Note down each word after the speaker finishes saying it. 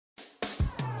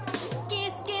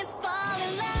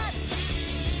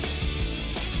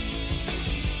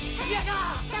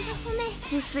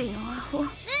薄いのアホ。プリ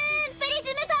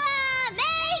ズムパワーメイ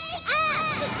クア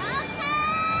ップカ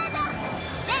ード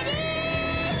レディ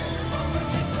ー。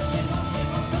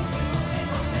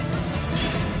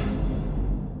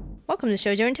 Welcome to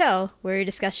Shoujo and Tell, where we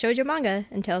discuss shoujo manga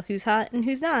and tell who's hot and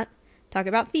who's not, talk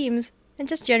about themes, and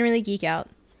just generally geek out.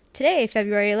 Today,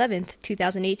 February 11th,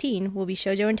 2018, we'll be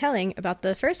shoujo and telling about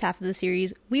the first half of the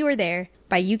series We Were There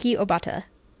by Yuki Obata.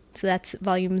 So that's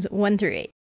volumes 1 through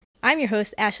 8. I'm your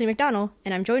host, Ashley McDonald,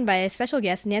 and I'm joined by a special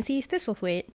guest, Nancy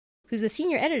Thistlethwaite, who's the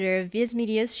senior editor of Viz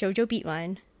Media's Shoujo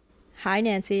Beatline. Hi,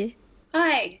 Nancy.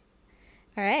 Hi.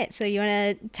 All right, so you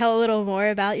want to tell a little more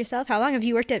about yourself? How long have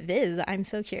you worked at Viz? I'm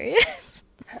so curious.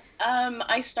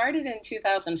 I started in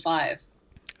 2005.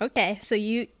 Okay, so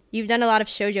you've done a lot of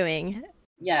shoujoing.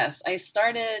 Yes, I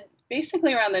started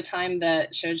basically around the time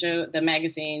that Shoujo, the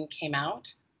magazine, came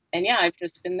out. And yeah, I've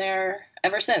just been there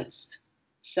ever since.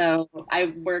 So I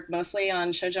work mostly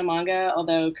on shoujo manga,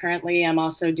 although currently I'm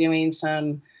also doing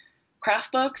some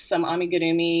craft books, some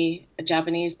amigurumi,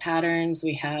 Japanese patterns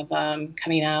we have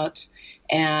coming out,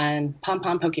 and Pom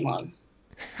Pom Pokemon.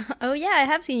 Oh yeah, I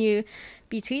have seen you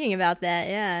be tweeting about that,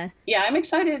 yeah. Yeah, I'm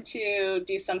excited to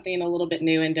do something a little bit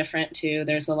new and different too.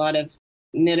 There's a lot of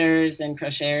knitters and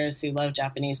crocheters who love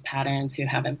Japanese patterns who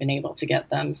haven't been able to get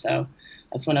them, so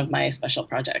that's one of my special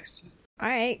projects. All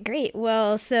right, great.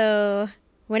 Well, so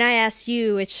when I asked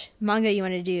you which manga you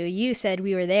wanted to do, you said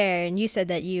We Were There, and you said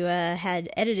that you had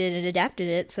edited and adapted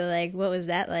it, so like, what was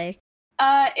that like?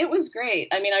 It was great.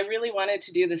 I mean, I really wanted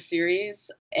to do the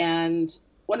series, and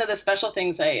one of the special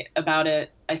things about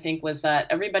it, I think, was that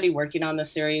everybody working on the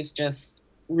series just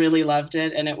really loved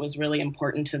it, and it was really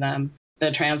important to them.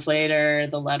 The translator,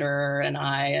 the letterer, and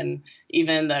I, and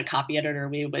even the copy editor,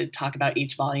 we would talk about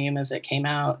each volume as it came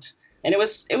out. And it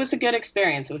was a good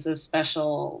experience. It was a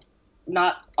special,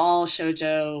 not all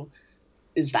shoujo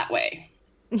is that way.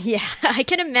 Yeah, I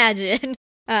can imagine.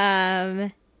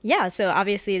 Yeah, so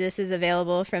obviously this is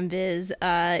available from Viz.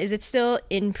 Is it still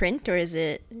in print, or is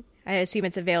it, I assume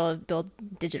it's available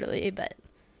digitally, but...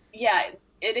 Yeah,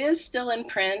 it is still in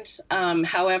print.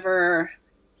 However,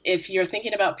 if you're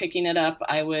thinking about picking it up,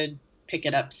 I would pick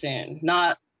it up soon.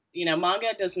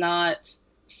 Manga does not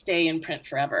stay in print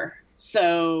forever.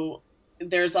 So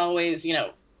there's always,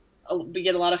 we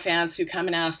get a lot of fans who come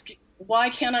and ask,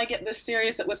 why can't I get this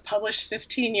series that was published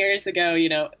 15 years ago?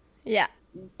 Yeah.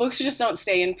 Books just don't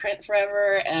stay in print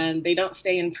forever, and they don't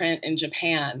stay in print in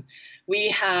Japan. We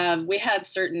had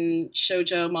certain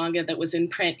shoujo manga that was in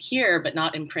print here, but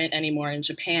not in print anymore in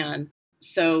Japan.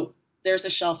 So there's a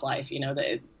shelf life,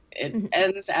 that it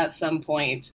ends at some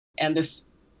point. And this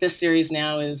series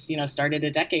now is, started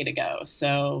a decade ago.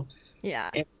 So yeah,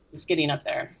 it's getting up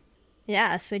there.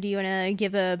 Yeah. So do you want to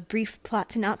give a brief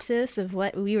plot synopsis of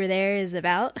what We Were There is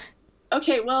about?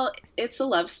 Okay, well, it's a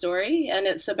love story, and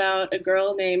it's about a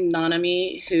girl named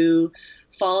Nanami who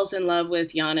falls in love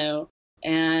with Yano,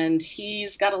 and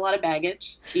he's got a lot of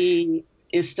baggage. He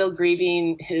is still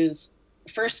grieving his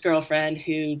first girlfriend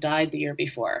who died the year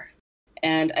before.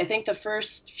 And I think the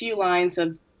first few lines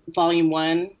of volume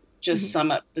 1 just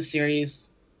sum up the series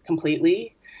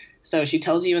completely. So she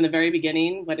tells you in the very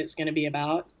beginning what it's going to be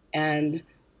about. And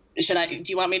do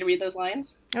you want me to read those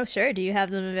lines? Oh, sure. Do you have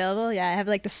them available? Yeah, I have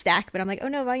like the stack, but I'm like, oh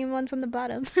no, volume 1's on the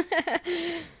bottom.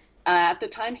 At the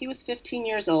time he was 15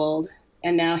 years old,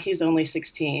 and now he's only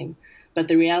 16. But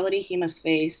the reality he must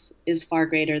face is far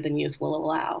greater than youth will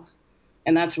allow.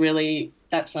 And that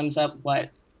sums up what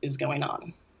is going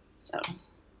on. So,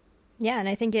 yeah, and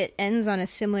I think it ends on a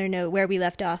similar note where we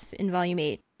left off in volume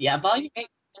 8. Yeah, volume 8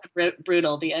 is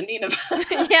brutal. The ending of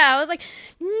yeah, I was like,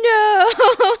 no,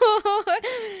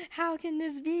 how can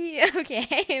this be?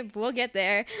 Okay, we'll get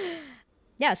there.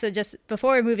 Yeah, so just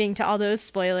before moving to all those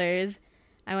spoilers,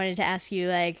 I wanted to ask you,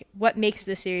 like, what makes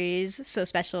the series so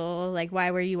special? Like,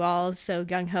 why were you all so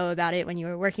gung-ho about it when you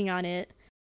were working on it?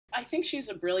 I think she's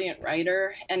a brilliant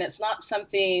writer, and it's not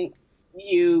something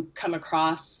you come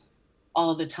across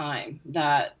all the time,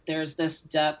 that there's this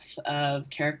depth of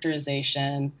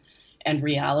characterization and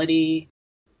reality.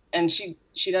 And she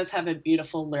does have a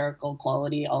beautiful lyrical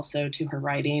quality also to her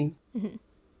writing. Mm-hmm.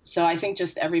 So I think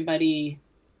just everybody,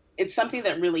 it's something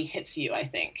that really hits you, I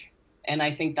think. And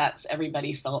I think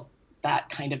everybody felt that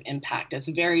kind of impact. It's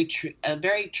a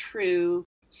very true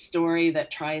story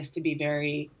that tries to be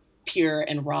very pure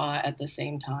and raw at the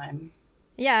same time.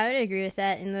 Yeah, I would agree with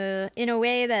that in a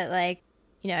way that, like,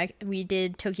 we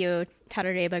did Tokyo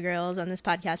Tarareba Girls on this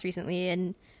podcast recently,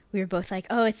 and we were both like,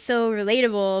 oh, it's so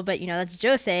relatable, but that's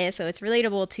Josei, so it's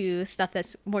relatable to stuff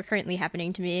that's more currently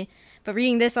happening to me. But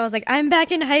reading this, I was like, I'm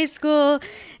back in high school,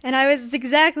 and I was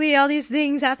exactly all these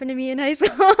things happened to me in high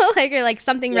school, or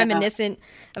something reminiscent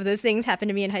of those things happened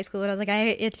to me in high school, and I was like,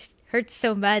 it hurts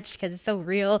so much because it's so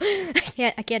real.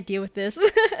 I can't deal with this.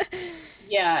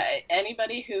 Yeah,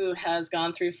 anybody who has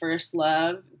gone through first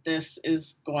love,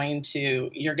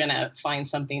 you're gonna find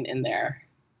something in there,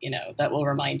 that will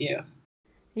remind you.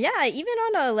 Yeah, even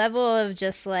on a level of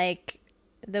just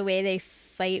the way they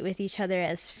fight with each other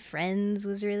as friends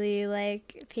was really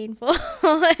painful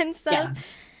and stuff. Yeah.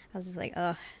 I was just like,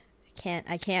 oh,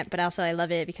 I can't, but also I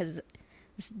love it because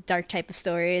this dark type of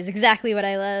story is exactly what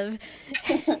I love.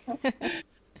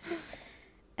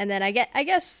 And then I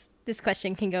guess this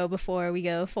question can go before we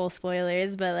go full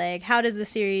spoilers, but how does the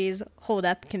series hold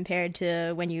up compared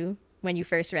to when you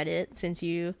first read it, since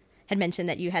you had mentioned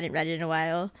that you hadn't read it in a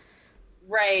while?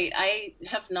 Right. I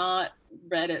have not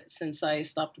read it since I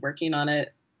stopped working on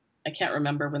it. I can't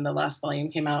remember when the last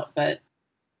volume came out, but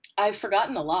I've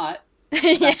forgotten a lot.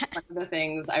 Yeah. One of the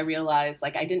things I realized,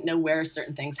 I didn't know where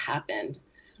certain things happened.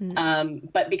 Mm-hmm.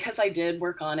 But because I did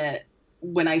work on it,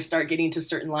 when I start getting to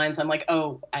certain lines, I'm like,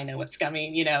 oh, I know what's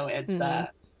coming. It's mm-hmm.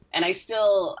 And I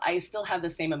still have the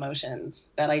same emotions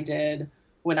that I did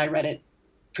when I read it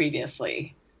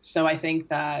previously. So I think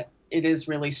that it is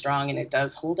really strong and it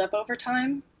does hold up over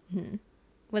time. Mm-hmm.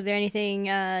 Was there anything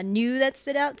new that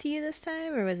stood out to you this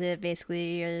time? Or was it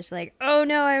basically you're just like, oh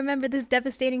no, I remember this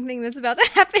devastating thing that's about to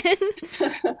happen?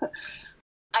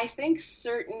 I think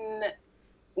certain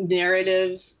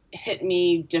narratives hit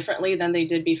me differently than they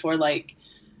did before.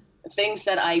 Things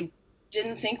that I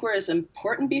didn't think were as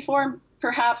important before,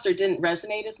 perhaps, or didn't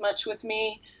resonate as much with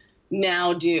me,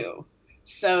 now do.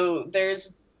 So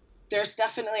there's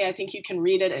definitely, I think you can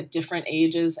read it at different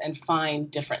ages and find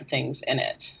different things in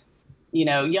it.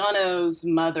 Yano's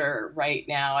mother right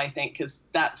now, I think, because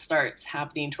that starts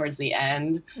happening towards the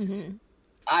end, mm-hmm.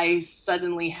 I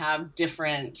suddenly have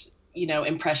different,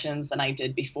 impressions than I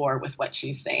did before with what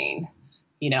she's saying.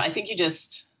 I think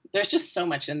there's just so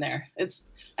much in there.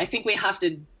 I think we have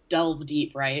to delve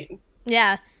deep, right?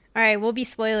 Yeah. All right, we'll be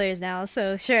spoilers now.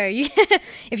 So sure,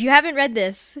 if you haven't read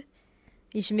this,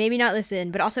 you should maybe not listen,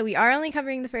 but also we are only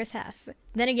covering the first half.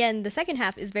 Then again, the second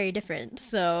half is very different,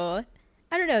 so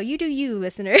I don't know. You do you,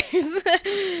 listeners.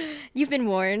 You've been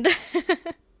warned.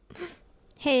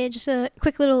 Hey, just a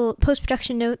quick little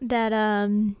post-production note that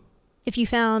if you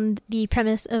found the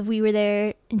premise of We Were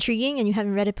There intriguing and you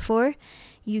haven't read it before,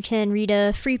 you can read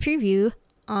a free preview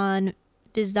on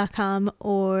Viz.com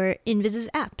or in Viz's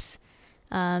apps.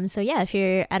 So yeah, if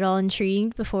you're at all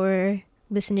intrigued before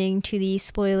listening to the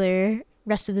spoiler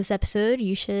rest of this episode,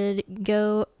 you should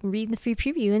go read the free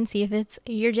preview and see if it's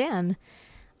your jam.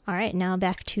 All right, now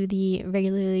back to the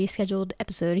regularly scheduled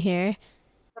episode here.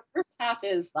 The first half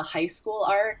is the high school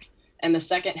arc, and the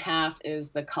second half is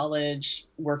the college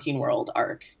working world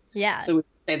arc. Yeah. So we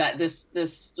say that this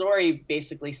story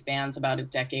basically spans about a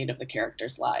decade of the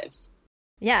characters' lives.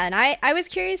 Yeah, and I was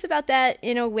curious about that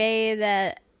in a way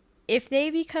that if they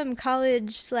become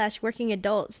college/working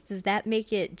adults, does that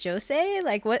make it Josei?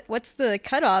 What's the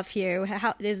cutoff here?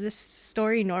 How is this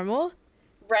story normal?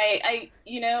 Right.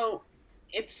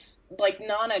 It's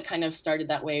Nana kind of started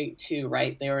that way too,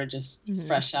 right? They were just mm-hmm.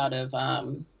 fresh out of,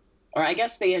 or I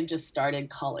guess they had just started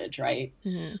college, right?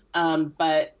 Mm-hmm.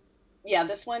 But yeah,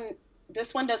 this one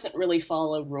doesn't really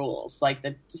follow rules,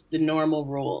 just the normal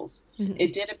rules. Mm-hmm.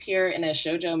 It did appear in a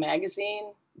shoujo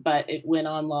magazine, but it went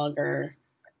on longer.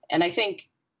 And I think,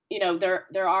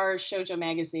 there are shoujo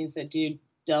magazines that do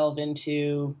delve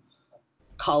into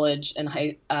college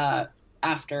and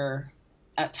after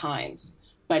at times,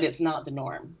 but it's not the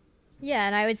norm. Yeah,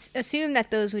 and I would assume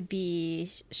that those would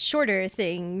be shorter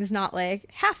things, not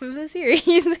half of the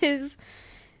series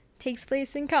takes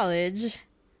place in college.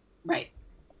 Right.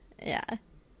 Yeah.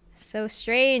 So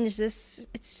strange. It's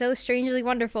so strangely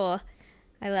wonderful.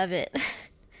 I love it.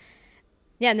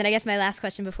 Yeah, and then I guess my last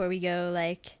question before we go,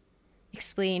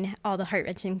 explain all the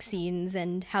heart-wrenching scenes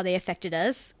and how they affected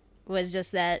us was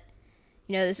just that,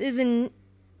 this isn't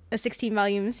a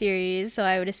 16-volume series, so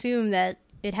I would assume that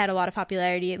it had a lot of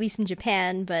popularity, at least in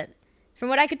Japan, but from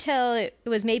what I could tell, it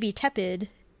was maybe tepid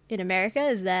in America.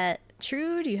 Is that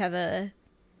true? Do you have a...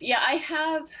 Yeah, I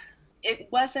have. It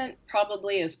wasn't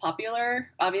probably as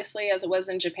popular, obviously, as it was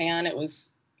in Japan. It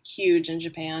was huge in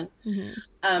Japan.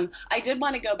 Mm-hmm. I did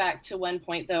want to go back to one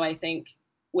point, though, I think,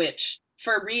 which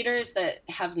for readers that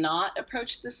have not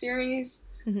approached the series,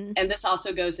 mm-hmm. and this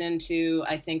also goes into,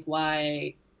 I think,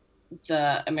 why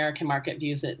the American market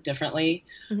views it differently.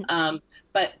 Mm-hmm.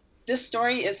 But this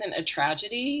story isn't a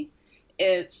tragedy.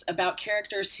 It's about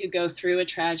characters who go through a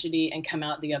tragedy and come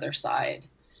out the other side.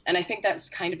 And I think that's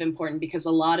kind of important because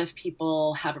a lot of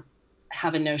people have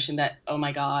a notion that, oh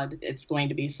my God, it's going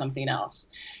to be something else.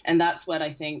 And that's what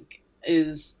I think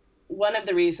is one of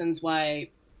the reasons why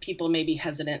people may be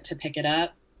hesitant to pick it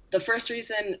up. The first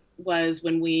reason was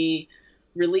when we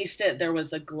released it, there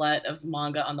was a glut of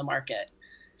manga on the market.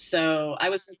 So I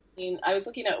was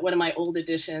looking at one of my old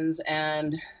editions,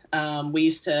 and we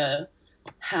used to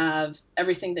have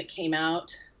everything that came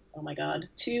out. Oh my God,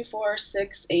 2, 4,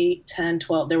 6, 8, 10,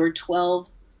 12. There were 12.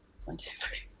 1, 2,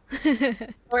 3.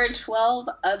 There were 12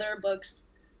 other books,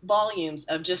 volumes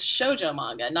of just shoujo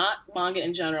manga, not manga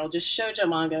in general, just shoujo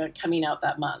manga coming out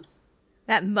that month.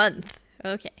 That month.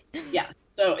 Okay. Yeah.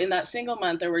 So in that single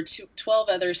month, there were 12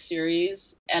 other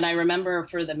series. And I remember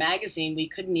for the magazine, we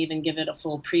couldn't even give it a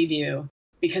full preview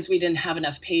because we didn't have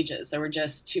enough pages. There were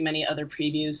just too many other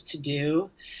previews to do.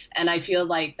 And I feel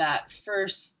like that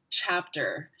first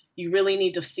chapter, you really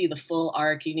need to see the full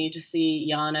arc. You need to see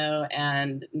Yano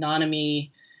and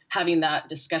Nanami having that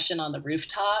discussion on the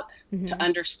rooftop to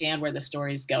understand where the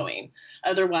story's going.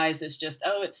 Otherwise, it's just,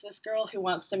 oh, it's this girl who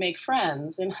wants to make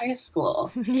friends in high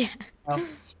school. Yeah.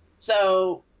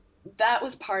 So that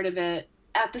was part of it.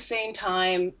 At the same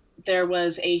time, there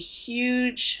was a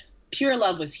huge, Pure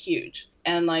Love was huge.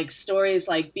 And like stories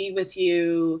like Be With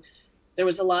You, there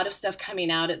was a lot of stuff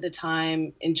coming out at the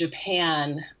time in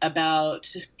Japan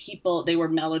about people, they were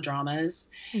melodramas.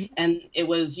 And it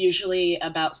was usually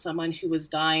about someone who was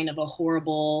dying of a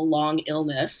horrible, long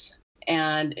illness.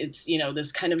 And it's, you know,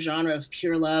 this kind of genre of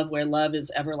pure love where love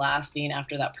is everlasting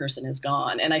after that person is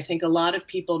gone. And I think a lot of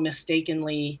people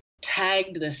mistakenly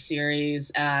tagged this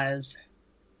series as,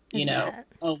 you know,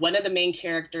 oh, one of the main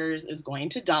characters is going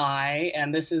to die,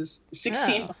 and this is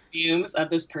 16 volumes of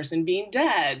this person being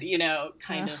dead, you know,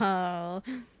 kind of.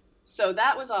 So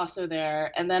that was also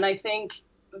there. And then I think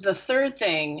the third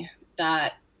thing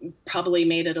that probably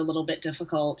made it a little bit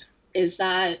difficult is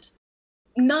that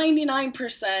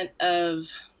 99% of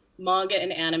manga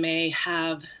and anime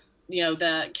have, you know,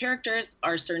 the characters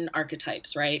are certain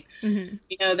archetypes, right? You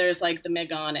know, there's like the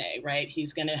Megane, right?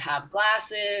 He's going to have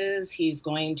glasses. He's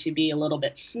going to be a little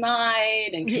bit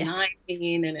snide and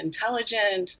conniving and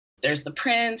intelligent. There's the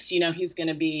prince, you know, he's going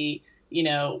to be, you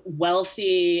know,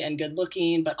 wealthy and good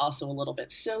looking, but also a little bit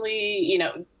silly. You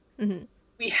know,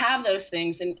 we have those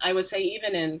things. And I would say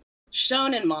even in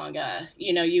shonen manga,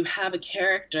 you know, you have a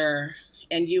character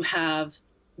and you have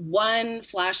one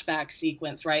flashback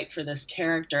sequence, right, for this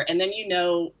character. And then you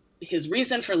know his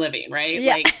reason for living, right?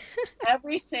 Yeah. Like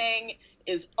everything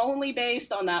is only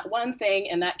based on that one thing.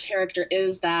 And that character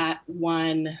is that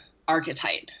one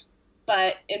archetype.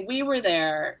 But, and We Were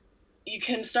There, you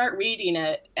can start reading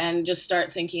it and just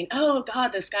start thinking, oh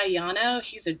God, this guy Yano,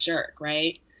 he's a jerk,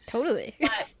 right? Totally.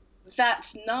 But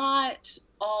that's not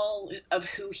all of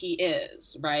who he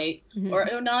is, right? Or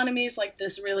Onanami is like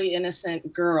this really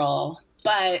innocent girl,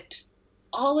 but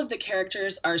all of the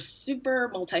characters are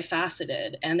super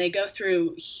multifaceted and they go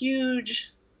through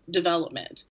huge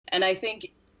development. And I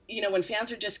think, you know, when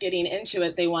fans are just getting into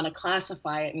it, they want to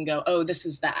classify it and go, oh, this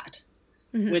is that,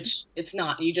 which it's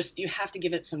not. You have to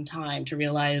give it some time to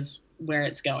realize where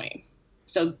it's going.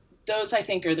 So those, I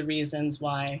think, are the reasons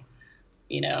why,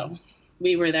 you know,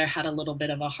 We Were There had a little bit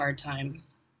of a hard time.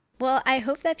 Well, I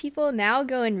hope that people now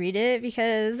go and read it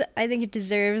because I think it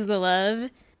deserves the love.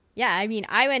 Yeah, I mean,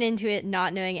 I went into it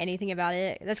not knowing anything about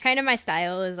it. That's kind of my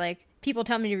style, is like people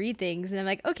tell me to read things and I'm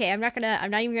like, okay, I'm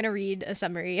not even gonna read a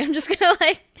summary. I'm just gonna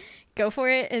like go for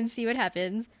it and see what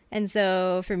happens. And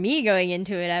so for me going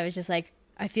into it, I was just like,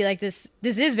 I feel like this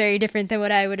is very different than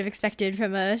what I would have expected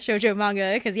from a shoujo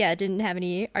manga because it didn't have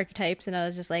any archetypes, and I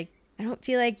was just like, I don't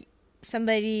feel like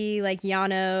somebody like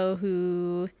Yano,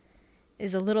 who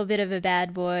is a little bit of a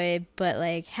bad boy but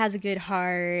like has a good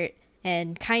heart,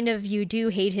 and kind of you do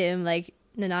hate him like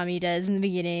Nanami does in the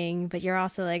beginning, but you're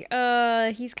also like,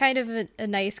 oh, he's kind of a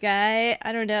nice guy.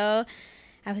 I don't know.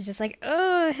 I was just like,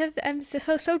 oh, I'm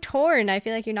so torn. I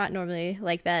feel like you're not normally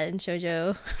like that in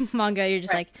shoujo manga. You're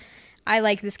just like, I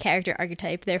like this character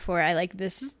archetype, therefore I like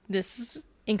this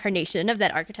incarnation of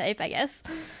that archetype, I guess.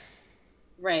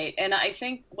 Right. And I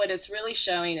think what it's really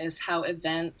showing is how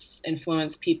events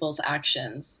influence people's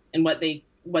actions and what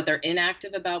they're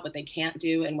inactive about, what they can't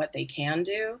do and what they can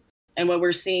do. And what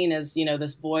we're seeing is, you know,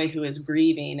 this boy who is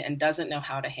grieving and doesn't know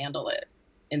how to handle it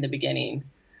in the beginning,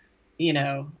 you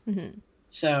know.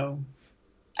 So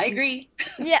I agree.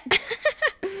 Yeah.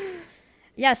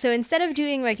 Yeah, so instead of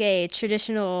doing like a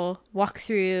traditional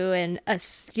walkthrough and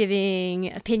us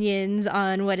giving opinions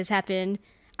on what has happened,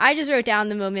 I just wrote down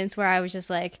the moments where I was just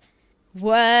like,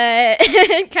 what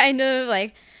kind of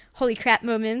like holy crap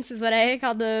moments is what I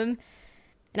called them.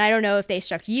 And I don't know if they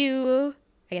struck you.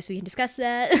 I guess we can discuss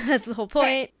that. That's the whole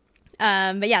point.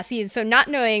 But yeah, see, so not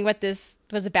knowing what this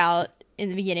was about in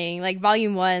the beginning, like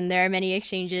volume 1, there are many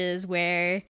exchanges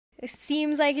where it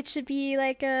seems like it should be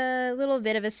like a little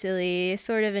bit of a silly,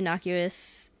 sort of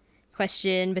innocuous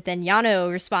question, but then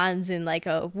Yano responds in like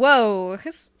a whoa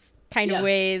kind of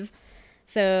ways.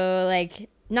 So like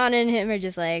Nana and him are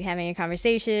just like having a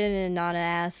conversation, and Nana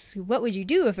asks, what would you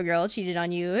do if a girl cheated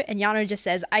on you? And Yano just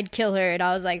says, I'd kill her. And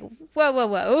I was like,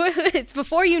 whoa. It's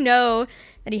before you know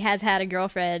that he has had a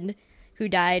girlfriend who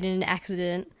died in an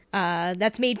accident.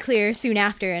 That's made clear soon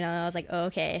after, and I was like, oh,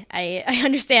 okay, I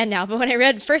understand now. But when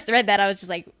I first read that, I was just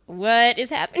like, what is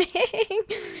happening?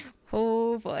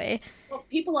 Oh boy. Well,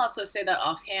 people also say that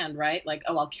offhand, right? Like,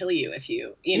 oh, I'll kill you if you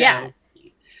know. Yeah.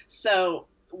 So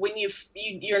when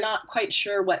you're not quite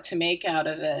sure what to make out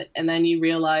of it, and then you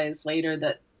realize later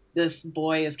that this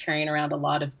boy is carrying around a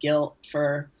lot of guilt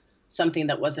for something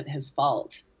that wasn't his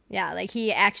fault. Yeah, like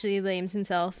he actually blames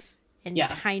himself and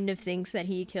kind of thinks that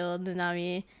he killed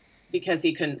Nanami. Because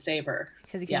he couldn't save her.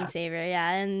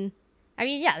 Yeah. And I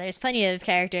mean, yeah, there's plenty of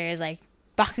characters like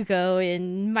Bakugo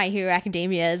in My Hero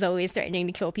Academia is always threatening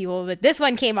to kill people, but this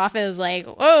one came off as like,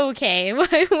 okay,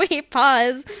 wait,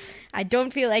 pause. I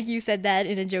don't feel like you said that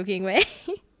in a joking way.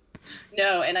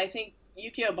 No, and I think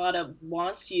Yuki Obata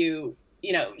wants you,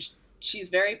 she's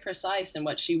very precise in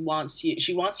what she wants you.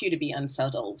 She wants you to be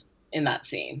unsettled in that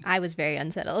scene. I was very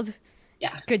unsettled.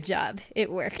 Yeah. Good job.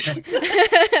 It worked.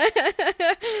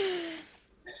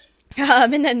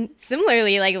 And then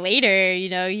similarly, like later,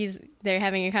 they're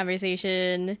having a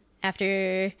conversation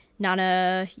after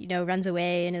Nana, runs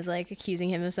away and is like accusing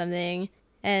him of something.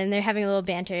 And they're having a little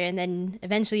banter, and then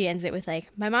eventually ends it with like,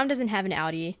 my mom doesn't have an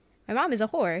Audi. My mom is a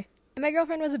whore. And my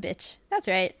girlfriend was a bitch. That's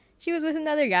right. She was with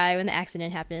another guy when the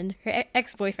accident happened. Her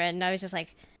ex-boyfriend. And I was just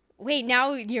like, wait,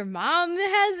 now your mom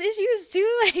has issues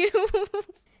too? Like,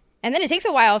 and then it takes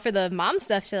a while for the mom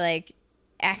stuff to like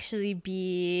actually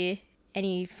be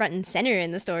any front and center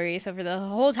in the story. So for the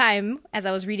whole time, as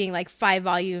I was reading like 5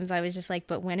 volumes, I was just like,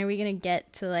 but when are we going to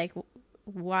get to like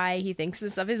why he thinks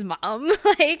this of his mom?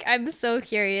 Like, I'm so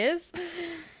curious.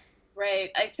 Right.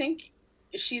 I think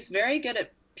she's very good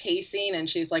at pacing, and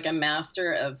she's like a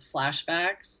master of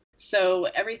flashbacks. So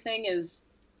everything is,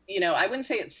 I wouldn't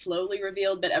say it's slowly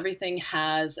revealed, but everything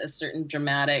has a certain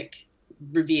dramatic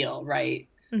reveal, right?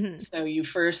 Mm-hmm. So you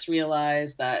first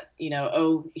realize that,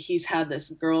 he's had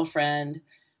this girlfriend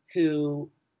who,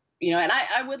 and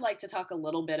I would like to talk a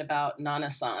little bit about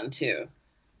Nana-san too,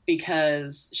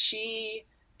 because she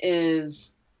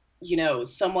is,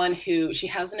 someone who, she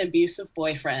has an abusive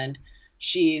boyfriend.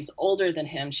 She's older than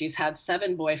him. She's had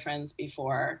 7 boyfriends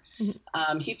before.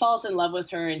 Mm-hmm. He falls in love with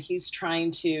her, and he's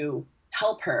trying to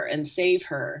help her and save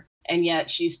her. And yet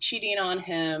she's cheating on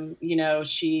him.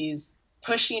 She's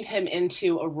pushing him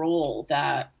into a role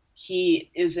that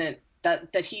he isn't,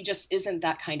 that he just isn't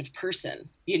that kind of person,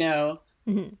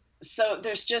 Mm-hmm. So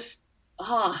there's just,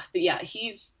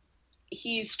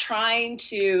 he's trying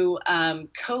to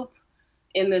cope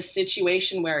in this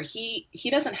situation where he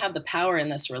doesn't have the power in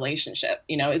this relationship.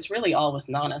 It's really all with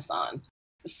Nana-san.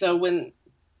 So when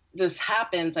this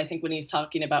happens, I think when he's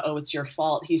talking about, oh, it's your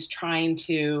fault, he's trying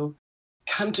to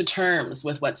come to terms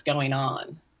with what's going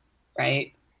on,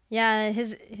 right? Yeah,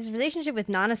 his relationship with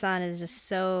Nana-san is just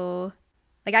so,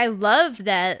 like, I love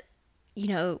that,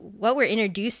 what we're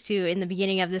introduced to in the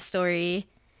beginning of this story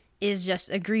is just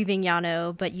a grieving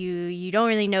Yano, but you don't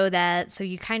really know that, so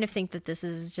you kind of think that this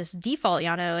is just default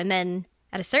Yano. And then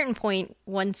at a certain point,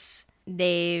 once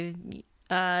Nanami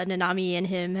and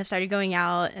him have started going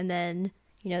out, and then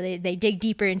they dig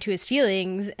deeper into his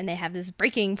feelings, and they have this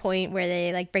breaking point where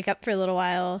they like break up for a little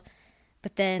while.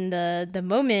 But then the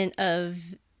moment of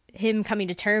him coming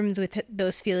to terms with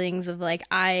those feelings of like,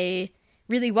 I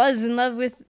really was in love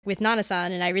with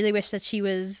Nana-san, and I really wish that she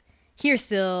was here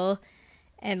still.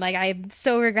 And, like, I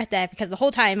so regret that, because the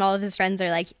whole time all of his friends are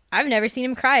like, I've never seen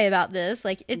him cry about this.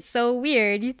 Like, it's so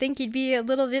weird. You'd think he'd be a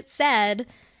little bit sad.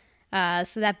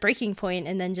 So that breaking point,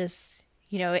 and then just,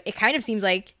 it kind of seems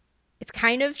like it's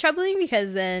kind of troubling,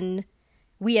 because then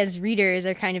we as readers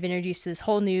are kind of introduced to this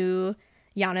whole new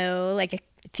Yano. Like, it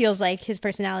feels like his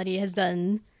personality has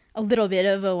done a little bit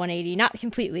of a 180. Not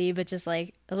completely, but just,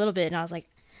 like, a little bit. And I was like,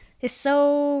 it's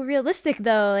so realistic,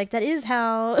 though. Like, that is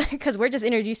how, because we're just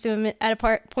introduced to him at a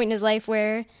point in his life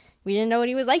where we didn't know what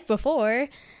he was like before.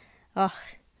 Oh,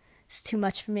 it's too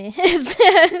much for me.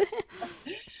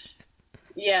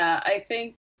 Yeah, I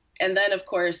think, and then of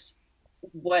course,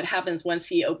 what happens once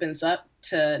he opens up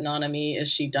to Nanami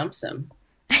is she dumps him.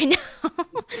 I know.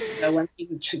 So when he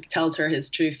tells her his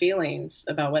true feelings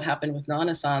about what happened with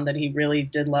Nana-san, that he really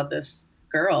did love this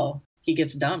girl, he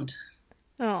gets dumped.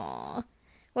 Aw.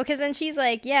 Well, because then she's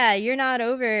like, yeah, you're not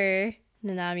over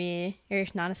Nanami, or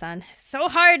Nana-san. So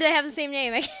hard to have the same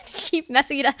name. I keep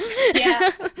messing it up.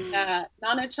 Yeah.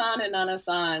 Nana-chan and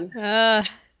Nana-san.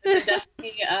 There's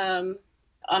definitely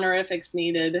honorifics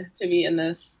needed to be in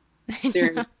this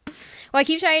series. Well, I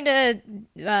keep trying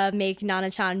to make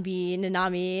Nana-chan be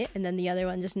Nanami, and then the other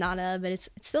one just Nana, but it's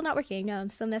still not working. No, I'm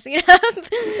still messing it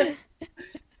up.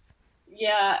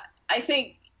 Yeah, I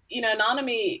think,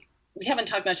 Nanami, we haven't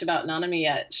talked much about Nanami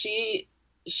yet.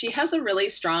 She has a really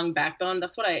strong backbone.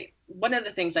 That's one of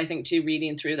the things I think too,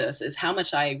 reading through this, is how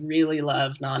much I really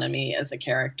love Nanami as a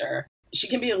character. She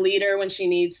can be a leader when she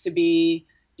needs to be.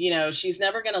 She's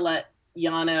never going to let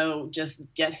Yano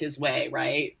just get his way,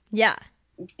 right? Yeah.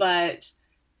 But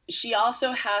she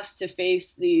also has to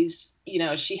face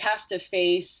she has to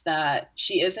face that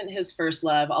she isn't his first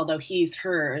love, although he's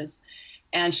hers.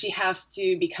 And she has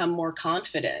to become more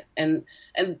confident. And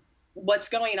what's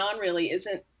going on really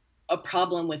isn't a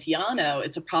problem with Yano.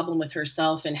 It's a problem with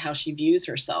herself and how she views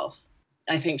herself.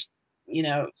 I think,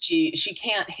 she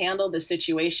can't handle the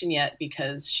situation yet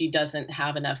because she doesn't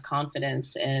have enough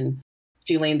confidence in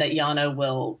feeling that Yano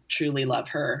will truly love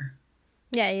her.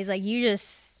 Yeah, he's like,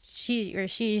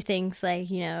 she thinks like,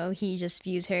 he just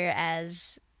views her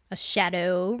as a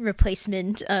shadow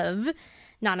replacement of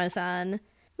Nana-san,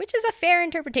 which is a fair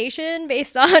interpretation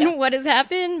based on what has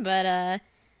happened, but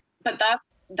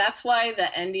that's why the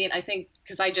ending, I think,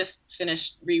 because I just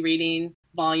finished rereading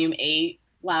volume 8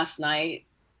 last night,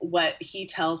 what he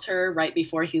tells her right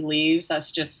before he leaves,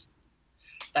 that's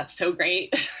so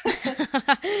great.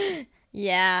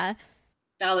 Yeah.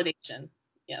 Validation.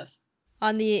 Yes.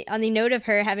 On the note of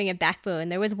her having a backbone,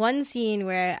 there was one scene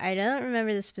where I don't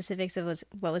remember the specifics of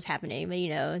what was happening, but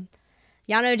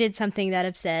Yano did something that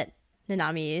upset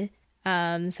Nanami.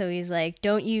 So he's like,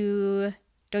 don't you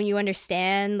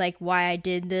understand like why I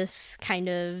did this kind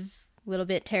of little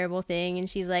bit terrible thing? And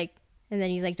she's like, and then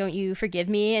he's like, don't you forgive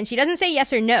me? And she doesn't say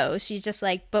yes or no. She's just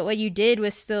like, but what you did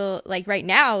was still, like, right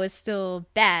now is still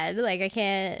bad. Like,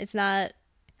 it's not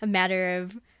a matter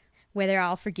of whether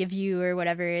I'll forgive you or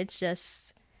whatever. It's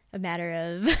just a matter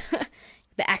of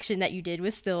the action that you did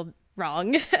was still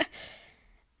wrong.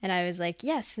 And I was like,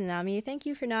 yes, Nanami, thank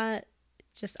you for not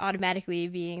just automatically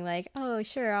being like, oh,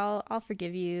 sure, I'll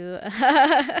forgive you.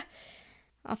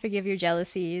 I'll forgive your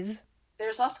jealousies.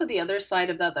 There's also the other side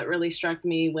of that really struck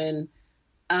me when,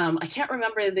 I can't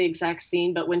remember the exact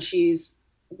scene, but I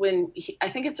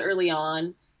think it's early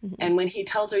on, mm-hmm. and when he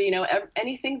tells her,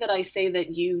 anything that I say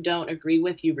that you don't agree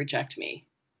with, you reject me.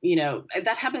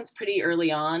 That happens pretty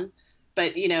early on,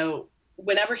 but,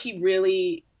 whenever he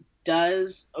really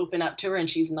does open up to her and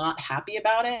she's not happy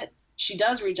about it, she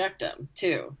does reject him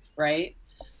too, right?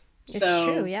 It's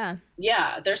true, yeah.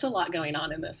 Yeah, there's a lot going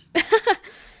on in this.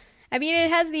 I mean, it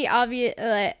has the obvious,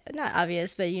 not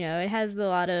obvious, but, it has a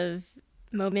lot of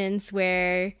moments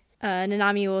where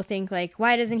Nanami will think, like,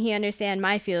 why doesn't he understand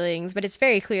my feelings? But it's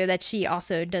very clear that she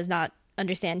also does not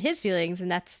understand his feelings,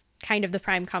 and that's kind of the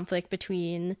prime conflict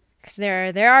between, because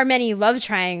there are many love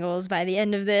triangles by the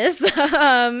end of this,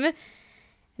 and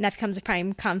that becomes a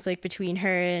prime conflict between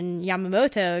her and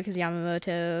Yamamoto, because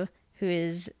Yamamoto, who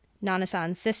is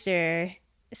Nana-san's sister,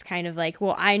 is kind of like,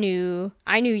 well, I knew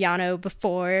Yano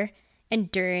before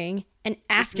and during and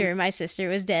after mm-hmm. my sister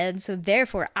was dead, so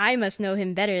therefore I must know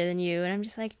him better than you. And I'm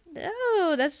just like,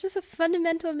 no, that's just a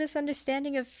fundamental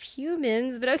misunderstanding of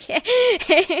humans, but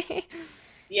okay.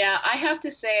 Yeah, I have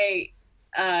to say,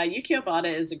 Yuki Obata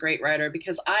is a great writer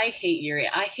because I hate Yuri.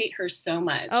 I hate her so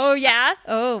much. Oh, yeah?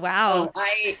 Oh, wow. Oh,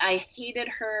 I hated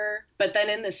her, but then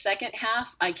in the second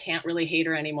half, I can't really hate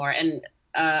her anymore. And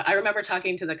I remember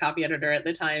talking to the copy editor at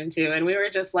the time, too, and we were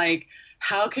just like,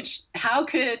 how could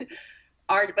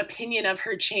our opinion of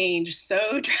her change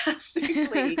so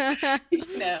drastically?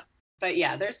 But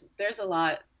yeah, there's a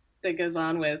lot that goes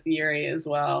on with Yuri as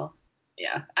well.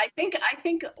 Yeah, I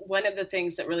think one of the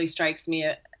things that really strikes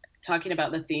me talking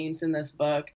about the themes in this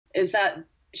book is that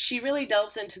she really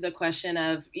delves into the question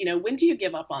of, when do you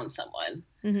give up on someone,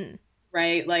 mm-hmm.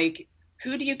 right? Like,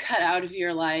 who do you cut out of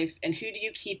your life and who do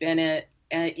you keep in it?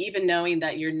 Even knowing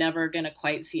that you're never going to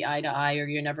quite see eye to eye or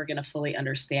you're never going to fully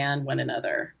understand one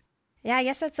another. Yeah, I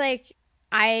guess that's like,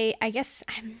 I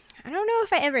don't know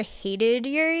if I ever hated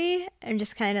Yuri. I'm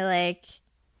just kind of like,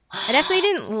 I definitely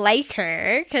didn't like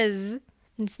her because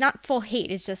it's not full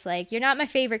hate. It's just like, you're not my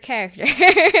favorite character,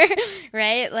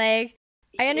 right? Like,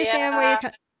 I understand where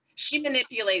you're she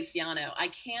manipulates Yano. I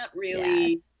can't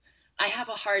really, I have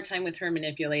a hard time with her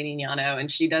manipulating Yano, and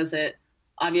she does it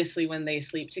obviously when they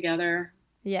sleep together.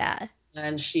 Yeah.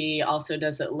 And she also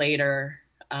does it later.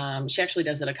 She actually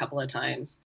does it a couple of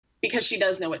times because she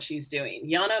does know what she's doing.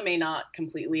 Yano may not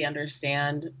completely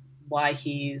understand why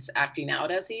he's acting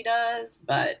out as he does,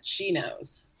 but she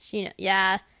knows.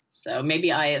 Yeah. So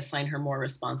maybe I assign her more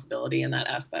responsibility in that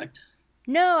aspect.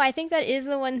 No, I think that is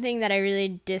the one thing that I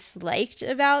really disliked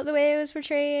about the way it was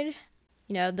portrayed.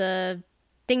 You know, the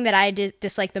thing that I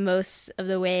disliked the most of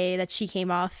the way that she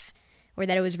came off, or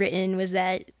that it was written, was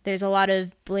that there's a lot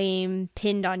of blame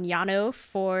pinned on Yano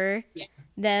for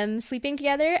them sleeping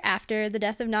together after the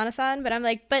death of Nana-san. But I'm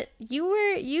like, but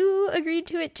you agreed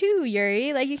to it too,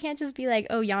 Yuri. Like, you can't just be like,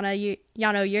 oh, Yano,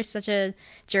 you're such a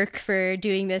jerk for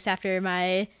doing this after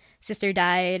my sister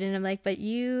died. And I'm like, but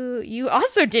you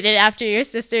also did it after your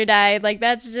sister died. Like,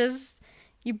 that's just,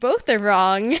 you both are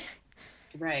wrong.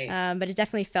 Right. But it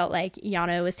definitely felt like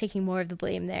Yano was taking more of the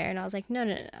blame there. And I was like, no.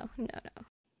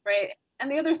 Right.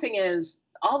 And the other thing is,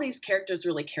 all these characters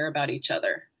really care about each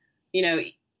other. You know,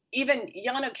 even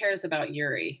Yano cares about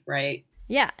Yuri, right?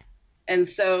 Yeah. And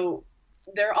so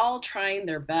they're all trying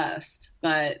their best.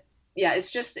 But yeah,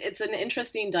 it's an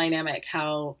interesting dynamic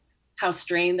how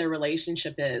strained their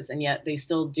relationship is, and yet they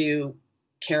still do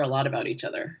care a lot about each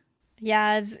other.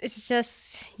 Yeah, it's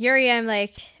just Yuri, I'm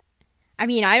like, I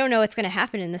mean, I don't know what's going to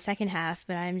happen in the second half,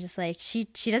 but I'm just like, she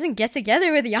doesn't get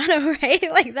together with Yano,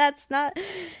 right? Like, that's not,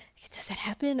 does that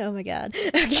happen? Oh my god.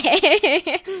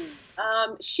 Okay.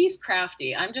 She's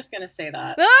crafty. I'm just going to say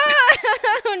that.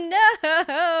 Oh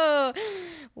no.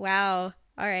 Wow.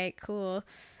 All right, cool.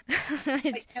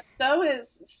 So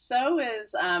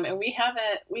is and we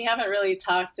haven't really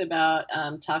talked about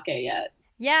Take yet.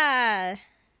 Yeah.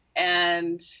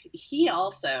 And he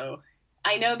also,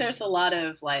 I know there's a lot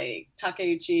of like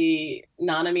Takeuchi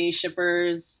Nanami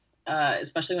shippers,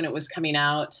 especially when it was coming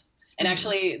out. And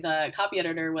actually the copy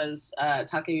editor was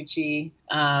Takeuchi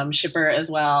shipper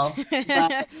as well.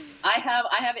 But I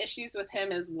have issues with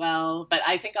him as well, but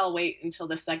I think I'll wait until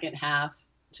the second half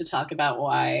to talk about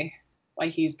why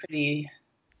he's pretty,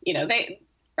 you know,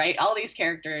 all these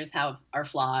characters are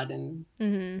flawed. And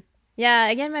mm-hmm. Yeah,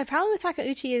 again, my problem with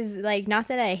Takeuchi is, like, not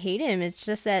that I hate him, it's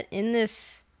just that in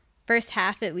this first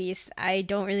half, at least, I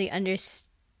don't really understand.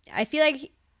 I feel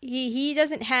like he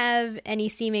doesn't have any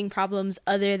seeming problems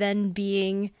other than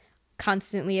being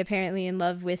constantly, apparently, in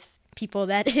love with people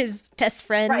that his best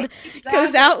friend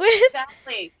goes out with.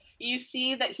 Exactly. You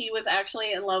see that he was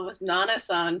actually in love with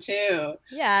Nana-san, too.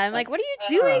 Yeah, I'm like, what are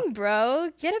you doing,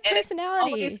 bro? Get a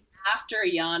personality. And it's always after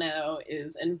Yano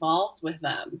is involved with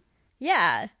them.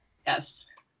 Yeah. Yes.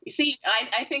 You see,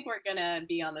 I think we're going to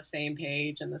be on the same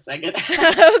page in the second.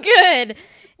 Oh, good.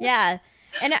 Yeah.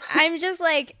 And I'm just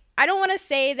like, I don't want to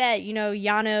say that, you know,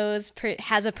 Yano's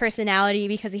has a personality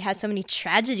because he has so many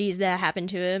tragedies that happen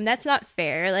to him. That's not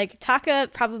fair. Like, Taka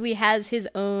probably has his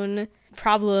own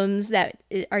problems that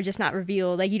are just not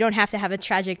revealed. Like, you don't have to have a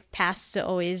tragic past to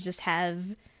always just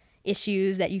have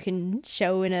issues that you can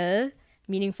show in a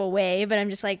meaningful way. But I'm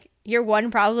just like, your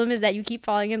one problem is that you keep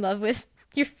falling in love with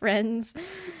your friend's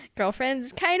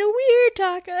girlfriend's kind of weird,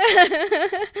 Taka.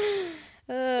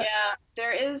 Yeah,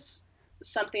 there is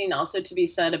something also to be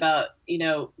said about, you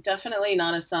know, definitely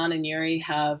Nana-san and Yuri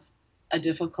have a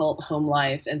difficult home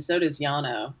life, and so does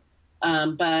Yano.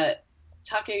 But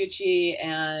Takeuchi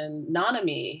and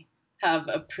Nanami have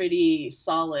a pretty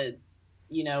solid,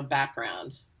 you know,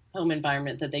 background, home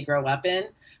environment that they grow up in.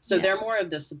 So they're more of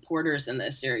the supporters in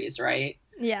this series, right?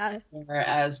 Yeah.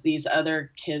 Whereas these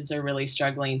other kids are really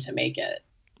struggling to make it.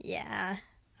 Yeah.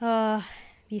 Oh,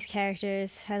 these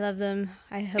characters. I love them.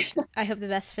 I hope the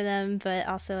best for them, but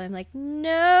also I'm like,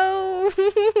 no.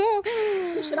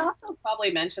 We should also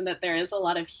probably mention that there is a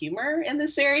lot of humor in the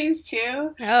series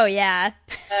too. Oh yeah.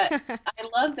 I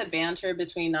love the banter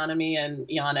between Nanami and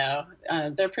Yano.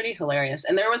 They're pretty hilarious.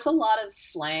 And there was a lot of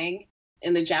slang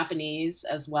in the Japanese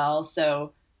as well.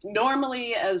 So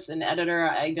normally as an editor,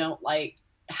 I don't like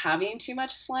having too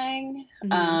much slang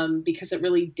because it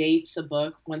really dates a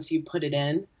book once you put it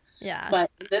in. Yeah. But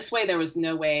this way, there was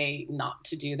no way not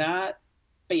to do that.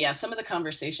 But yeah, some of the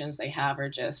conversations they have are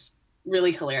just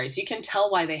really hilarious. You can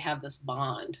tell why they have this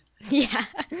bond. Yeah.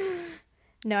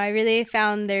 No, I really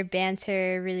found their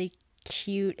banter really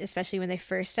cute, especially when they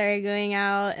first started going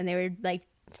out and they were like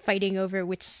fighting over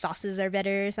which sauces are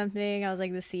better or something. I was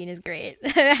like, this scene is great.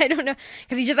 I don't know.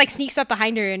 Because he just like sneaks up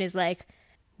behind her and is like,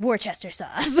 Worcester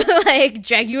sauce. Like,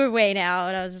 drag you away now.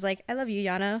 And I was just like, I love you,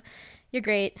 Yano. You're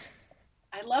great.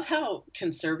 I love how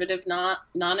conservative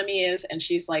Nanami is, and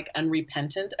she's like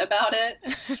unrepentant about it.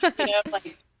 You know,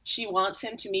 like she wants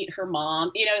him to meet her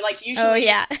mom. You know, like Oh usually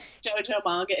yeah. shoujo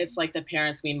manga, it's like the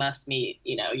parents, we must meet,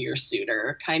 you know, your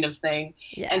suitor kind of thing.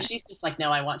 Yeah. And she's just like,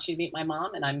 no, I want you to meet my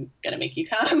mom and I'm going to make you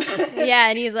come. Yeah,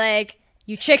 and he's like,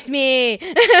 you tricked me.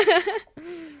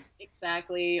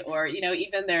 Exactly. Or, you know,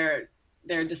 even their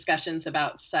discussions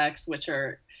about sex, which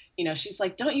are, you know, she's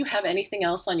like, don't you have anything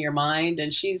else on your mind?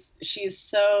 And she's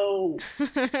so,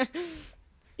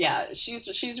 yeah,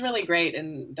 she's really great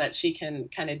in that she can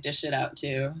kind of dish it out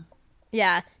too.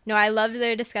 Yeah. No, I loved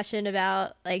their discussion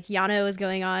about, like, Yano was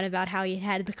going on about how he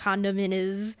had the condom in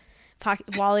his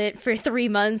pocket wallet for 3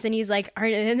 months, and he's like,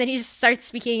 and then he just starts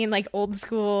speaking in, like, old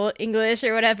school English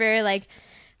or whatever, like,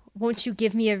 won't you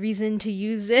give me a reason to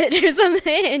use it or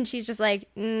something? And she's just like,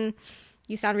 you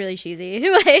sound really cheesy.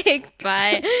 Like,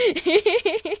 bye.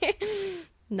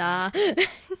 Nah.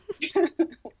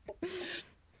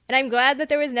 And I'm glad that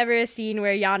there was never a scene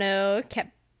where Yano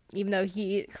kept, even though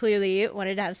he clearly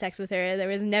wanted to have sex with her, there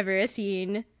was never a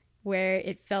scene where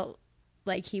it felt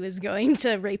like he was going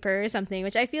to rape her or something,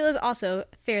 which I feel is also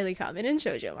fairly common in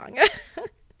shoujo manga,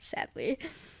 sadly.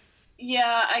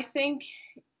 Yeah,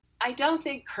 I don't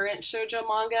think current shoujo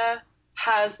manga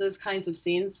has those kinds of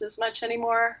scenes as much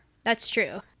anymore. That's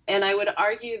true. And I would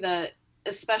argue that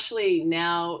especially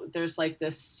now there's like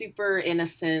this super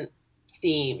innocent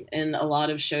theme in a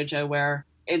lot of shoujo where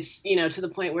it's, you know, to the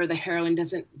point where the heroine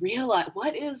doesn't realize,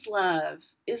 what is love?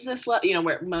 Is this love? You know,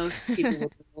 where most people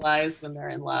would realize when they're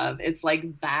in love. It's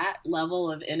like that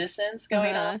level of innocence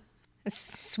going on.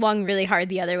 It's swung really hard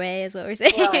the other way is what we're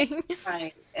saying.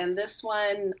 Right. And this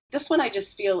one I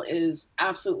just feel is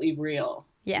absolutely real.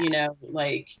 Yeah. You know,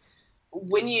 like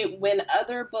when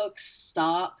other books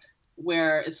stop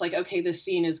where it's like, okay, this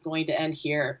scene is going to end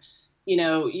here, you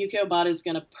know, Yuki Obata is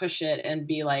going to push it and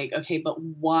be like, okay, but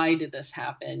why did this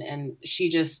happen? And she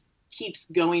just keeps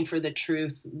going for the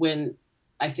truth when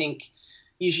I think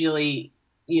usually,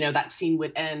 you know, that scene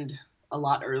would end a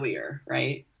lot earlier,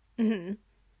 right? Mm-hmm.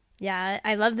 Yeah,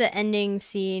 I love the ending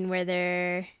scene where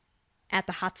they're at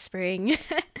the hot spring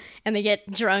and they get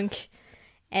drunk,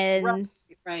 and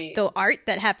right. the art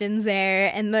that happens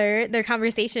there and their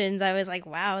conversations, I was like,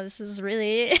 wow, this is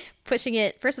really pushing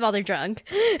it. First of all, they're drunk.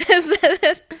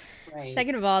 Right.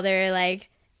 Second of all, they're like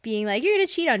being like, you're gonna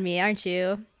cheat on me, aren't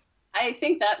you? I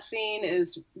think that scene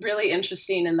is really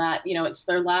interesting in that, you know, it's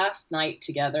their last night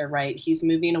together, right? He's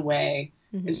moving away.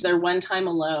 Mm-hmm. It's their one time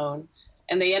alone.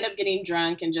 And they end up getting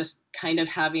drunk and just kind of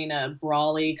having a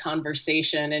brawly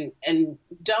conversation and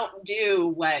don't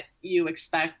do what you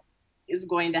expect is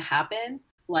going to happen.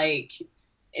 Like,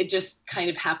 it just kind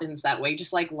of happens that way.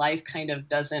 Just like life kind of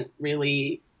doesn't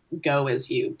really go as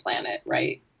you plan it,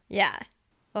 right? Yeah.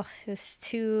 Oh, it was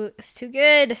too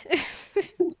good.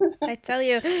 I tell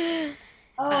you.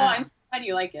 Oh, I'm so glad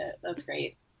you like it. That's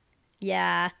great.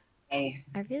 Yeah. Hey.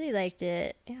 I really liked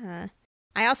it. Yeah.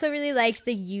 I also really liked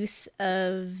the use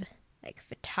of like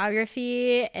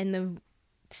photography and the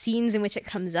scenes in which it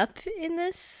comes up in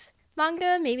this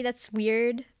manga. Maybe that's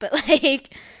weird, but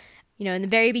like, you know, in the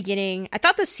very beginning, I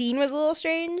thought the scene was a little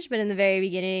strange, but in the very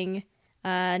beginning,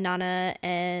 Nana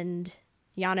and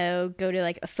Yano go to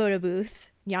like a photo booth.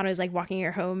 Yano's like walking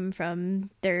her home from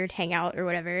their hangout or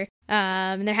whatever.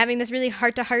 And they're having this really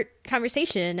heart-to-heart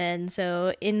conversation. And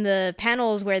so in the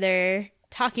panels where they're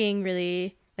talking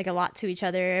really like a lot to each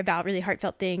other about really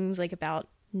heartfelt things, like about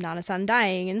Nana-san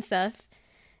dying and stuff,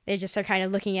 they just are kind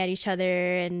of looking at each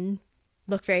other and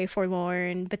look very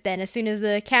forlorn. But then as soon as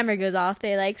the camera goes off,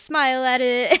 they like smile at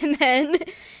it and then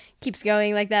keeps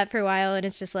going like that for a while. And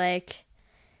it's just like,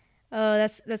 oh,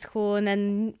 that's cool. And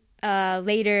then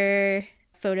later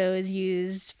photo is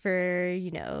used for,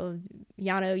 you know,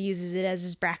 Yano uses it as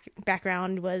his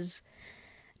background was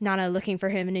Nana looking for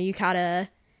him in a yukata,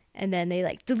 and then they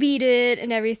like delete it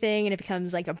and everything, and it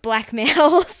becomes like a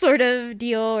blackmail sort of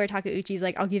deal where Takeuchi's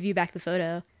like, I'll give you back the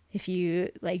photo if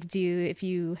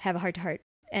you have a heart-to-heart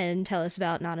and tell us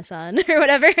about Nana-san or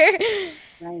whatever.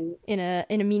 Right. in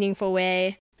a meaningful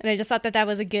way. And I just thought that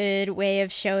was a good way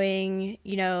of showing,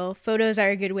 you know, photos are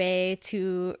a good way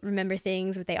to remember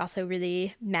things, but they also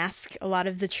really mask a lot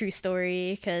of the true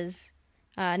story, because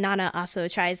Nana also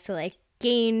tries to, like,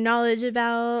 gain knowledge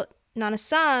about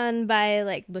Nana-san by,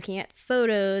 like, looking at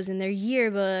photos in their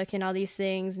yearbook and all these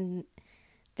things, and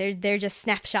they're just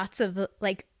snapshots of,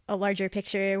 like, a larger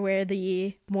picture where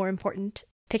the more important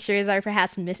pictures are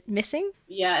perhaps missing.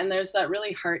 Yeah, and there's that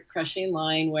really heart-crushing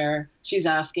line where she's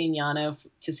asking Yano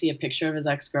to see a picture of his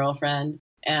ex-girlfriend,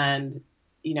 and,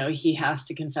 you know, he has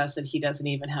to confess that he doesn't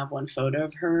even have one photo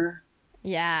of her.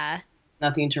 Yeah. It's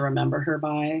nothing to remember her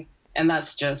by. And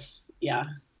that's just, yeah.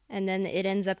 And then it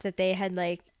ends up that they had,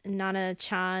 like,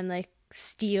 Nana-chan, like,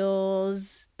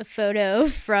 steals a photo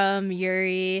from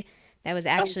Yuri that was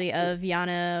actually of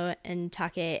Yano and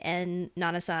Take and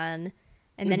Nana-san.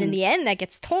 And then in the end, that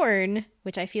gets torn,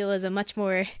 which I feel is a much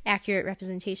more accurate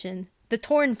representation. The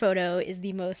torn photo is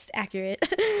the most accurate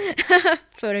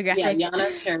photographic. Yeah,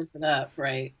 Yano tears it up,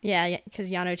 right? Yeah, because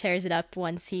Yano tears it up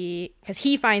because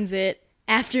he finds it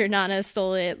after Nana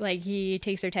stole it. Like, he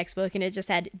takes her textbook and it just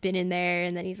had been in there,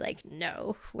 and then he's like,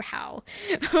 no, how?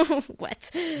 What?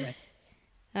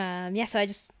 Right. So I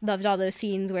just loved all those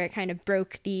scenes where it kind of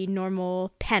broke the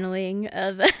normal paneling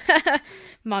of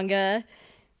manga.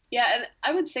 Yeah, and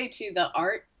I would say, too, the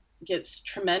art gets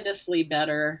tremendously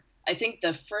better. I think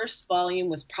the first volume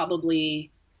was probably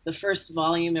the first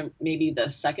volume, and maybe the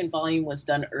second volume was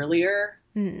done earlier.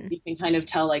 You can kind of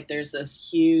tell, like, there's this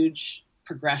huge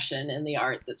progression in the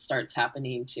art that starts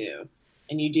happening too,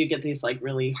 and you do get these like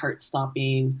really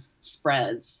heart-stopping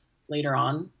spreads later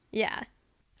on. Yeah.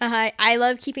 I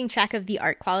love keeping track of the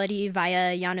art quality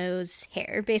via Yano's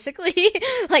hair, basically.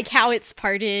 Like how it's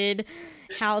parted,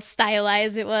 how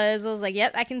stylized it was. I was like,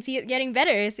 yep, I can see it getting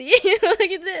better. See? Look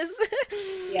at this.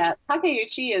 Yeah,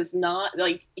 Takeuchi is not,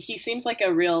 like, he seems like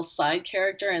a real side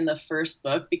character in the first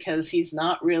book because he's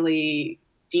not really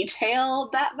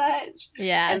detailed that much.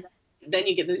 Yeah. And then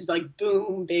you get these like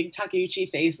boom big Takeuchi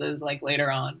faces like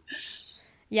later on.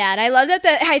 Yeah, and I love that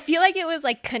I feel like it was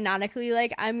like canonically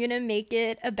like I'm gonna make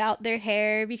it about their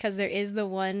hair, because there is the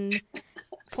one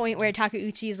point where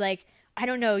Takeuchi's like, I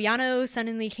don't know, Yano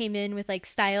suddenly came in with like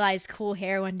stylized cool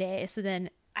hair one day, so then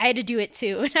I had to do it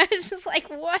too. And I was just like,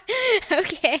 what?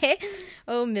 Okay.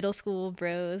 Oh, middle school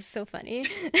bros, so funny.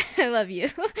 I love you.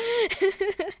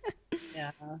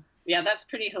 Yeah, that's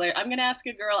pretty hilarious. I'm gonna ask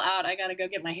a girl out. I gotta go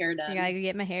get my hair done. I gotta go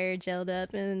get my hair gelled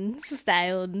up and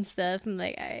styled and stuff. I'm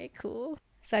like, all right, cool.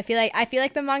 So I feel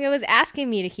like the manga was asking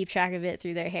me to keep track of it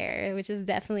through their hair, which is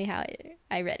definitely how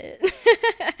I read it.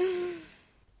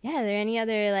 Yeah, are there any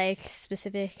other like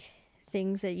specific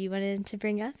things that you wanted to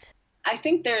bring up? I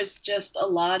think there's just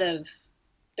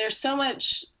there's so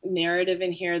much narrative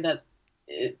in here that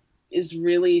is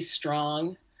really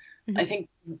strong. Mm-hmm. I think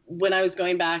when I was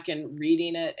going back and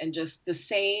reading it, and just the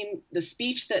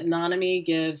speech that Nanami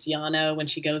gives Yano when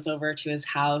she goes over to his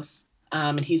house,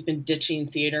 and he's been ditching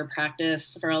theater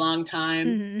practice for a long time.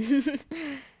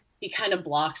 Mm-hmm. He kind of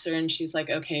blocks her, and she's like,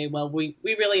 okay, well, we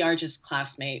really are just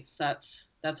classmates.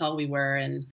 That's all we were.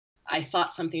 And I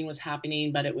thought something was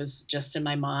happening, but it was just in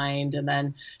my mind. And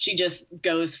then she just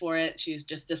goes for it. She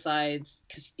just decides,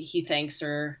 because he thanks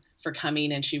her for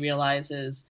coming, and she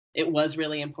realizes it was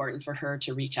really important for her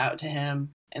to reach out to him.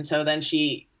 And so then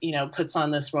she, puts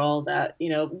on this role that,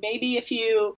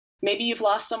 maybe you've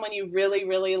lost someone you really,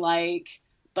 really like,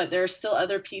 but there are still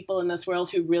other people in this world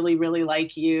who really, really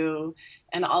like you,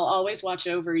 and I'll always watch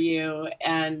over you.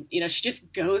 And, she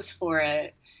just goes for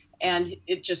it. And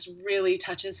it just really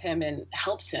touches him and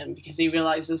helps him, because he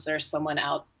realizes there's someone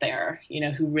out there,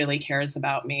 who really cares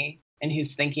about me and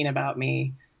who's thinking about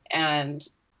me. And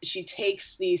she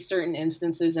takes these certain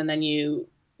instances, and then you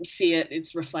see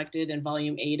it's reflected in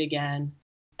volume 8 again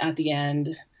at the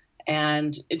end.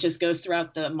 And it just goes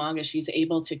throughout the manga. She's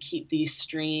able to keep these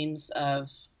streams of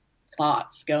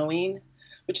thoughts going,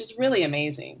 which is really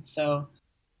amazing. So,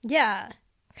 yeah,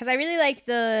 because I really like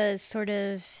the sort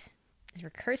of, is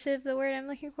recursive the word I'm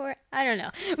looking for? I don't know,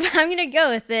 but I'm gonna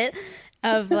go with it.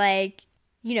 Of like,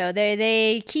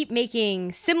 they keep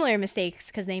making similar mistakes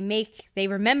because they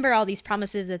remember all these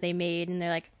promises that they made, and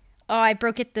they're like, oh, I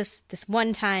broke it this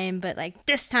one time, but like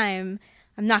this time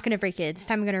I'm not going to break it. This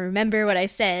time I'm going to remember what I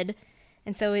said.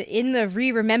 And so in the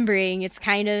re-remembering, it's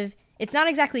not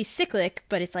exactly cyclic,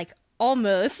 but it's like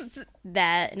almost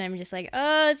that. And I'm just like,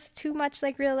 oh, it's too much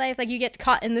like real life. Like you get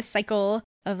caught in this cycle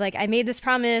of like, I made this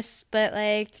promise, but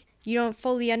like you don't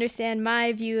fully understand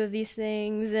my view of these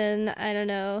things. And I don't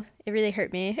know, it really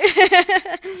hurt me.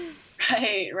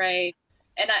 Right.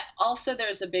 And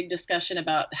there's a big discussion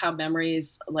about how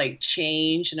memories like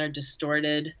change and are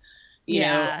distorted.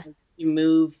 As you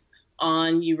move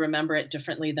on, you remember it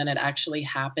differently than it actually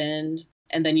happened.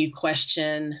 And then you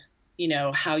question,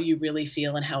 how you really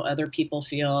feel and how other people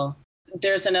feel.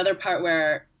 There's another part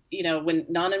where, when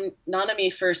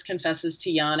Nanami first confesses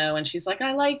to Yano, and she's like,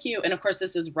 I like you. And of course,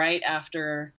 this is right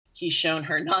after he's shown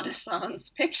her Nana-san's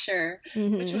picture,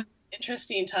 which was an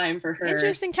interesting time for her.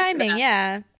 Interesting timing,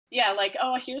 yeah. Yeah, like,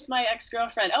 oh, here's my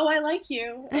ex-girlfriend. Oh, I like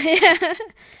you.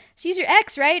 She's your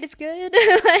ex, right? It's good.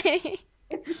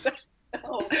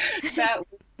 Oh, that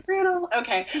was brutal.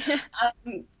 Okay.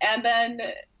 And then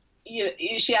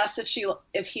she asks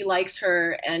if he likes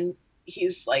her, and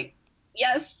he's like,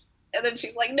 yes, And then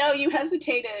she's like, no, you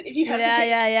hesitated. If you Yeah, hesitated,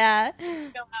 yeah.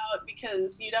 go out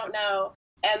because you don't know.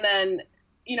 And then,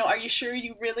 are you sure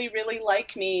you really, really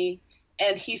like me?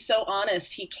 And he's so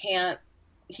honest, he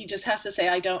just has to say,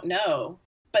 I don't know.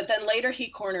 But then later he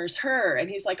corners her and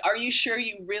he's like, are you sure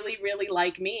you really, really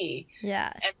like me?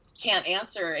 Yeah. And she can't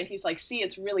answer. And he's like, see,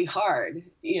 it's really hard.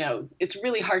 It's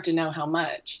really hard to know how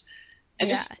much. And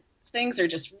just things are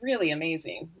just really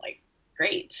amazing. Like,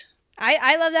 great.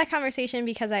 I love that conversation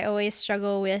because I always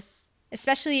struggle with,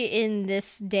 especially in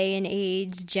this day and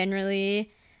age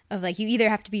generally, of like you either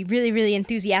have to be really, really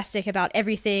enthusiastic about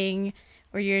everything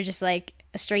or you're just like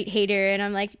a straight hater. And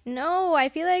I'm like, no, I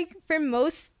feel like for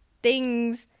most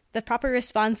things, the proper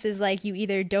response is like you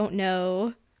either don't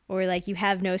know or like you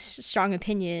have no strong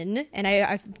opinion. And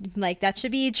I like that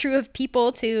should be true of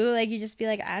people too. Like you just be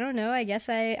like, I don't know, I guess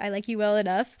I like you well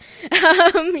enough,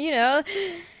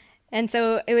 And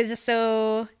so it was just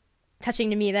so touching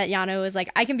to me that Yano was like,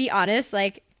 I can be honest,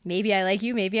 like maybe I like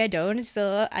you, maybe I don't.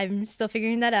 I'm still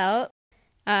figuring that out.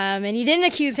 And he didn't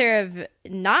accuse her of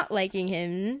not liking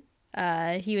him.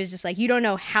 He was just like, you don't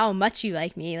know how much you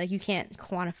like me. Like you can't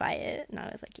quantify it. And I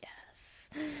was like, yes,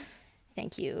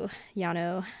 thank you,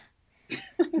 Yano,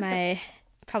 my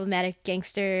problematic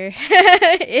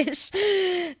gangster-ish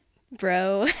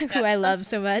bro who I love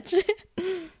so much.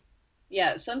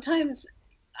 Yeah, sometimes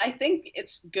I think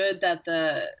it's good that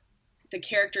the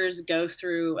characters go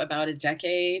through about a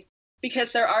decade,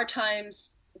 because there are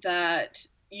times that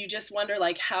you just wonder,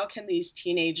 like, how can these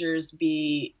teenagers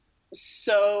be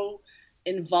so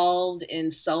involved in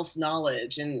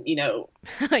self-knowledge and,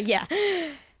 Yeah.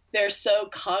 They're so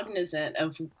cognizant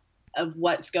of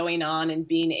what's going on and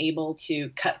being able to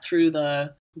cut through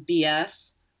the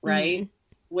BS, right? Mm-hmm.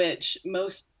 Which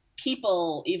most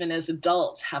people, even as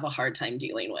adults, have a hard time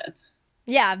dealing with.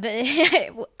 Yeah, but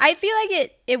I feel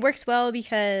like it works well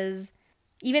because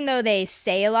even though they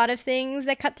say a lot of things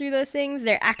that cut through those things,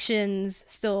 their actions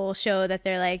still show that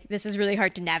they're like, this is really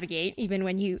hard to navigate, even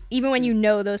when you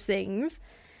know those things.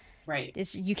 Right.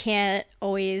 You can't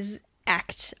always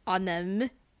act on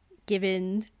them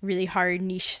given really hard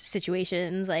niche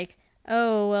situations. Like,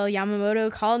 oh, well,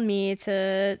 Yamamoto called me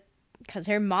because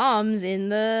her mom's in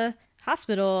the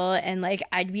hospital and like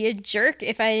I'd be a jerk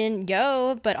if I didn't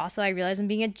go, but also I realize I'm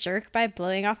being a jerk by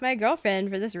blowing off my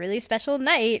girlfriend for this really special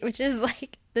night, which is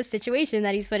like the situation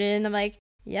that he's put in. I'm like,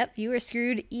 yep, you were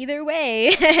screwed either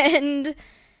way. And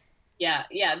yeah,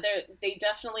 they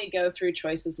definitely go through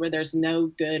choices where there's no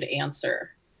good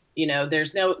answer.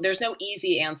 There's no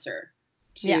easy answer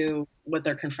to what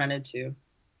they're confronted to.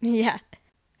 Yeah.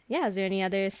 Is there any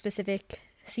other specific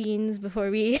scenes before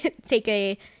we take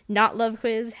a not love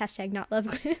quiz, #not love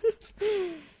quiz?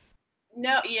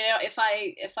 No, if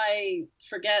I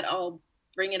forget, I'll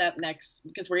bring it up next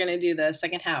because we're going to do the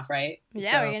second half, right?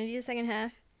 Yeah, we're going to do the second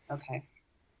half. Okay.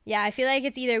 Yeah, I feel like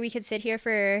it's either we could sit here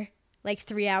for like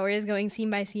 3 hours going scene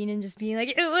by scene and just being like,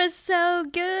 it was so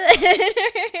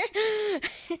good.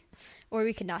 Or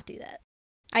we could not do that.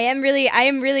 I am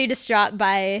really distraught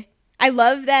by, I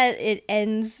love that it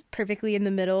ends perfectly in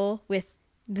the middle with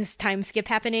this time skip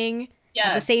happening. Yes.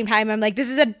 At the same time, I'm like, this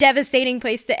is a devastating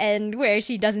place to end where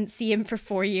she doesn't see him for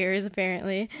 4 years,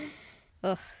 apparently.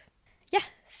 Ugh. Yeah,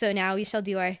 so now we shall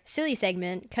do our silly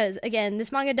segment, because, again,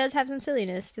 this manga does have some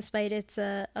silliness, despite its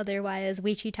otherwise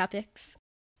weighty topics.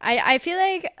 I feel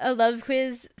like a love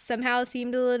quiz somehow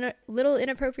seemed a little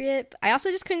inappropriate. I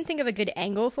also just couldn't think of a good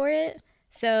angle for it.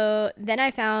 So then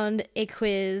I found a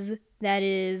quiz that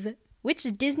is, which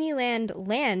Disneyland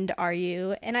land are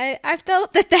you? And I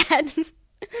felt that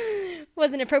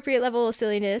was an appropriate level of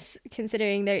silliness,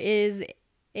 considering there is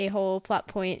a whole plot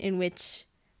point in which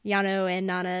Yano and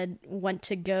Nana want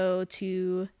to go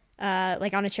to,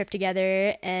 like, on a trip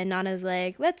together, and Nana's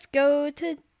like, let's go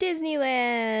to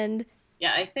Disneyland.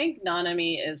 Yeah, I think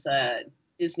Nanami is a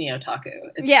Disney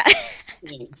otaku.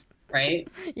 Means, right?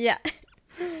 Yeah.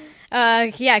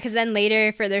 Yeah, because then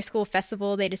later for their school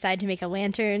festival, they decide to make a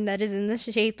lantern that is in the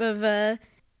shape of a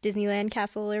Disneyland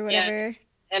castle or whatever. Yeah.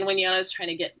 And when Yano's trying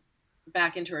to get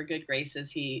back into her good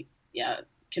graces, he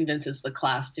convinces the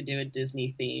class to do a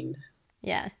Disney themed.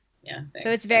 Yeah. Yeah. So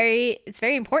it's very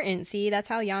important. See, that's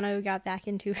how Yano got back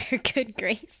into her good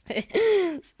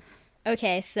graces.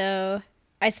 Okay, so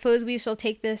I suppose we shall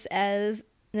take this as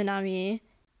Nanami.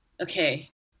 Okay.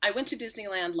 I went to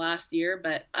Disneyland last year,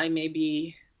 but I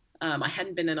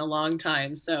hadn't been in a long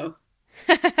time, so.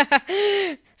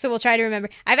 So we'll try to remember.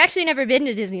 I've actually never been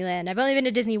to Disneyland. I've only been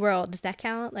to Disney World. Does that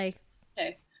count? Like.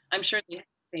 Okay. I'm sure they have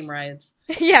the same rides.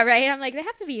 Yeah, right? I'm like, they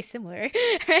have to be similar,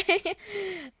 right?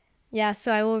 Yeah,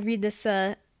 so I will read this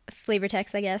flavor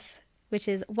text, I guess. which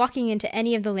is walking into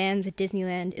any of the lands at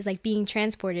Disneyland is like being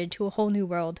transported to a whole new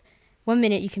world. One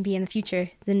minute you can be in the future,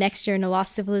 the next you're in a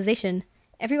lost civilization.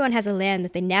 Everyone has a land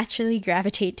that they naturally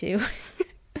gravitate to.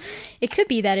 It could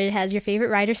be that it has your favorite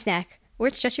ride or snack, or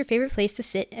it's just your favorite place to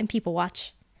sit and people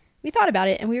watch. We thought about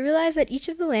it and we realized that each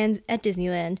of the lands at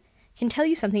Disneyland can tell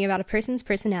you something about a person's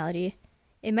personality.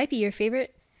 It might be your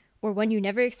favorite or one you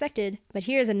never expected, but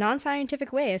here is a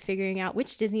non-scientific way of figuring out which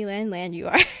Disneyland land you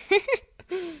are.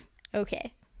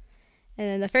 Okay. And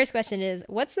then the first question is,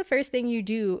 what's the first thing you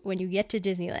do when you get to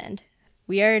Disneyland?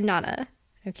 We are Nana.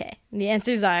 Okay. And the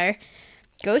answers are,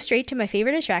 go straight to my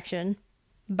favorite attraction,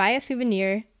 buy a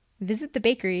souvenir, visit the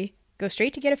bakery, go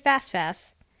straight to get a fast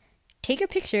pass, take a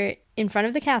picture in front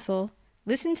of the castle,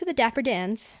 listen to the Dapper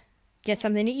Dans, get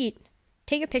something to eat,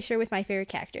 take a picture with my favorite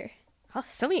character. Oh,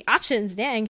 so many options,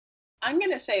 dang. I'm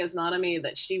going to say as Nanami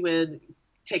that she would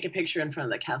take a picture in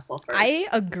front of the castle first. I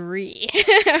agree.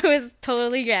 I was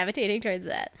totally gravitating towards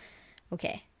that.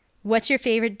 Okay. What's your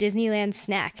favorite Disneyland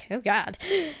snack? Oh, God.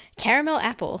 Caramel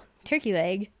apple, turkey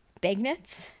leg,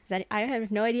 bagnets. Is that? I have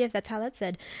no idea if that's how that's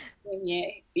said.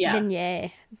 Beignet. Yeah.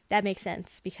 Beignet. That makes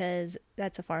sense because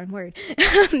that's a foreign word.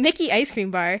 Mickey ice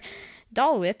cream bar,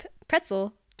 Dole Whip,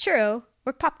 pretzel, churro,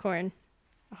 or popcorn.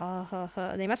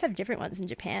 They must have different ones in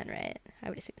Japan, right? I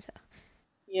would assume so.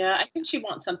 Yeah, I think she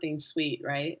wants something sweet,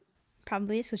 right?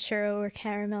 Probably, so churro or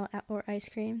caramel or ice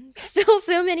cream. Still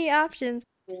so many options.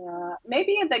 Yeah,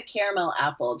 maybe the caramel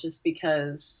apple, just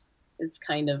because it's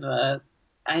kind of a,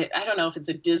 I don't know if it's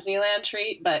a Disneyland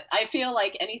treat, but I feel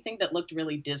like anything that looked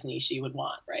really Disney she would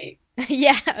want, right?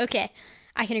 Yeah, okay.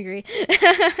 I can agree.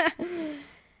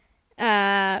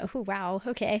 Oh, wow,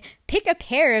 okay. Pick a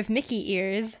pair of Mickey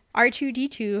ears.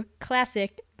 R2-D2,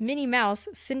 Classic, Minnie Mouse,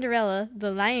 Cinderella,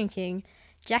 The Lion King,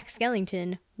 Jack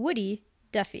Skellington, Woody,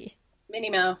 Duffy. Minnie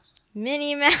Mouse.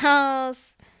 Minnie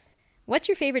Mouse! What's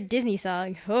your favorite Disney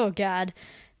song? Oh, God.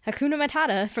 Hakuna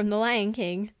Matata from The Lion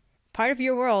King. Part of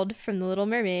Your World from The Little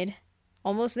Mermaid.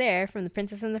 Almost There from The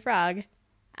Princess and the Frog.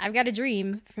 I've Got a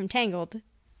Dream from Tangled.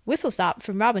 Whistle Stop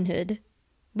from Robin Hood.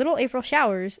 Little April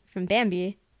Showers from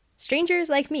Bambi. Strangers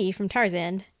Like Me from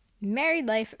Tarzan. Married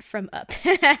Life from Up.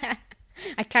 I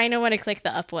kind of want to click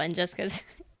the Up one just because.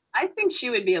 I think she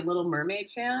would be a Little Mermaid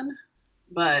fan,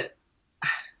 but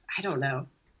I don't know.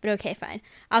 But okay, fine.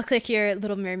 I'll click your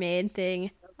Little Mermaid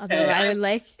thing. Although Okay, I would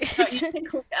like. You can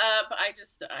click up. I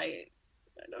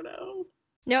don't know.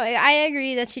 No, I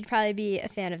agree that she'd probably be a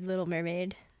fan of Little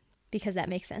Mermaid because that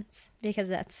makes sense. Because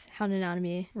that's how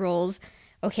Nanami rolls.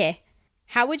 Okay.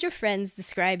 How would your friends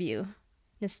describe you?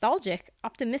 Nostalgic,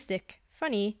 optimistic,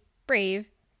 funny, brave,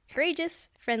 courageous,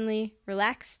 friendly,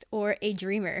 relaxed, or a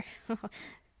dreamer?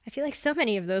 I feel like so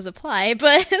many of those apply,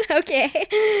 but okay.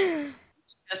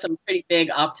 She has some pretty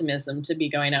big optimism to be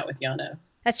going out with Yano.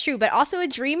 That's true, but also a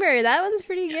dreamer. That one's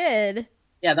pretty good.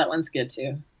 Yeah, that one's good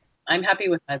too. I'm happy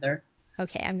with either.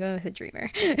 Okay, I'm going with a dreamer.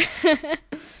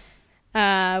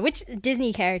 Which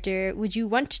Disney character would you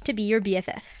want to be your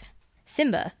BFF?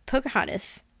 Simba,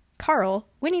 Pocahontas, Carl,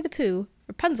 Winnie the Pooh,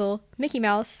 Rapunzel, Mickey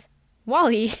Mouse,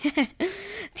 Wally,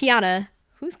 Tiana.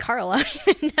 Who's Carl? I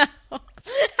don't even know.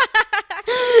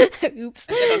 Oops.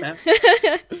 I don't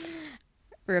know.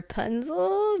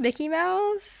 Rapunzel, Mickey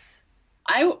Mouse.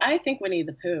 I think Winnie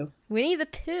the Pooh. Winnie the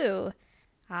Pooh.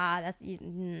 That's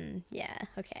yeah.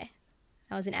 Okay,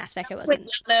 that was an aspect I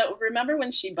wasn't. Remember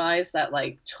when she buys that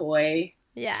like toy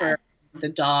Yeah. for the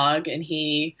dog, and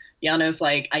Yano's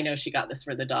like, I know she got this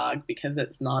for the dog because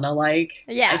it's Nana-like.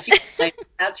 Yeah. I feel like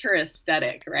that's her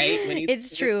aesthetic, right?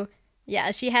 It's true.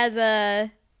 Yeah, she has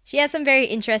some very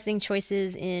interesting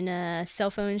choices in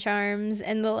cell phone charms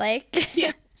and the like.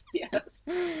 Yes.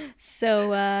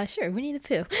 So, sure, Winnie the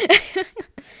Pooh.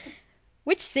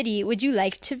 Which city would you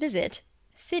like to visit?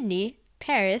 Sydney,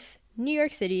 Paris, New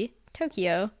York City,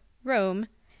 Tokyo, Rome,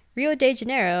 Rio de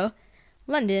Janeiro,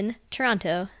 London,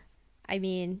 Toronto. I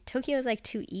mean, Tokyo is like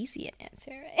too easy an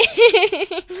answer,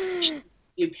 right?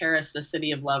 Do Paris, the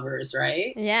city of lovers,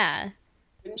 right? Yeah.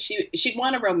 She'd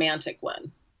want a romantic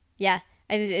one. Yeah.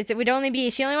 It would only be,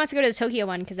 she only wants to go to the Tokyo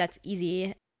one because that's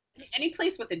easy. Any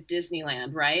place with a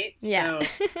Disneyland, right? Yeah.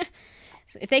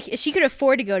 So if she could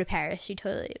afford to go to Paris, she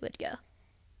totally would go.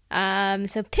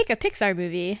 So pick a Pixar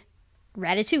movie.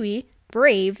 Ratatouille,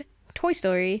 Brave, Toy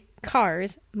Story,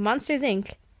 Cars, Monsters,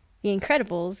 Inc., The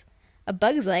Incredibles, A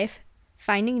Bug's Life,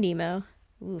 Finding Nemo.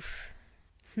 Oof.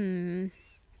 I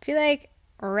feel like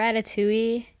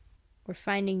Ratatouille or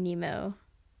Finding Nemo.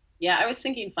 Yeah, I was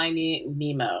thinking Finding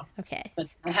Nemo. Okay. But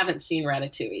I haven't seen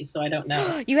Ratatouille, so I don't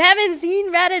know. You haven't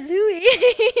seen Ratatouille?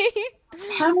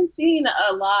 I haven't seen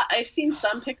a lot. I've seen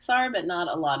some Pixar, but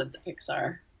not a lot of the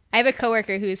Pixar. I have a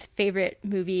coworker whose favorite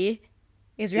movie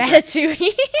is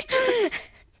Ratatouille.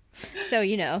 So,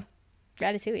 you know,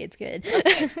 Ratatouille, it's good.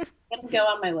 Okay. It'll go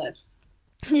on my list.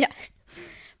 Yeah.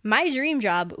 My dream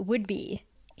job would be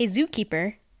a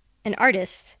zookeeper, an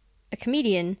artist, a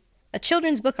comedian, a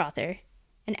children's book author,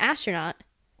 an astronaut,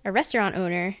 a restaurant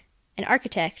owner, an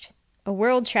architect, a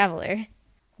world traveler.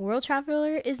 World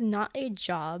traveler is not a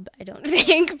job, I don't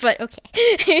think, but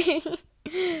okay.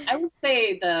 I would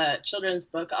say the children's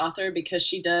book author because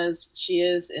she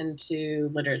is into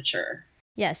literature.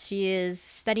 Yes, she is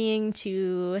studying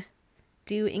to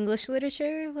do English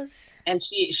literature, And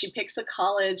she picks a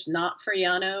college not for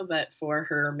Yano, but for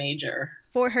her major.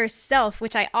 for herself,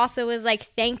 which I also was like,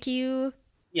 thank you.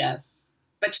 Yes.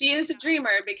 But she is a dreamer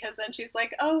because then she's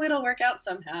like, oh, it'll work out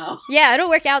somehow. Yeah, it'll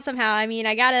work out somehow. I mean,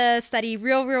 I gotta study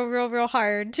real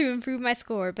hard to improve my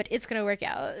score, but it's gonna work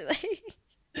out.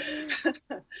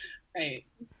 Right.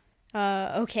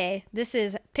 Okay, this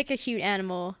is pick a cute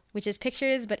animal, which is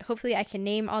pictures, but hopefully I can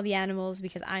name all the animals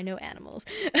because I know animals.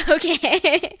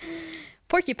 Okay.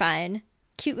 Porcupine,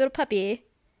 cute little puppy,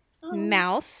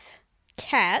 mouse,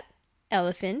 cat,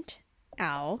 elephant,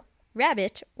 owl,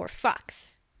 rabbit, or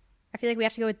fox. I feel like we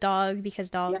have to go with dog because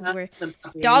dogs Yeah, were the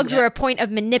puppy, dogs yeah. were a point of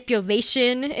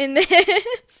manipulation in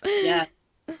this. Yeah.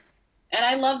 And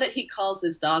I love that he calls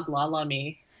his dog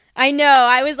Lalami. I know.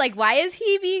 I was like, why is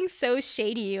he being so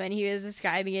shady when he was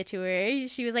describing it to her?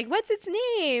 She was like, what's its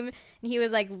name? And he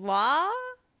was like, La?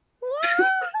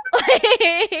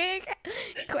 Like,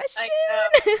 question?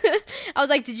 I was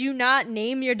like, did you not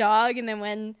name your dog? And then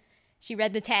when she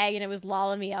read the tag and it was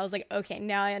Lalami, I was like, okay,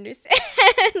 now I understand.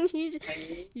 You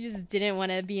just didn't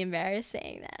want to be embarrassed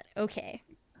saying that. Okay.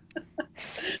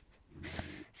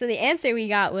 So the answer we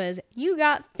got was, you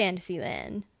got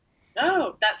Fantasyland.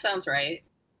 Oh, that sounds right.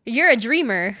 You're a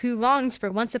dreamer who longs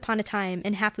for once upon a time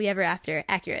and happily ever after.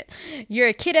 Accurate. You're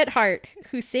a kid at heart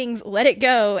who sings Let It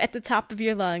Go at the top of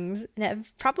your lungs and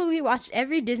have probably watched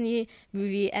every Disney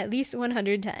movie at least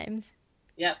 100 times.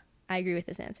 Yep. I agree with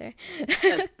this answer.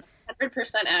 That's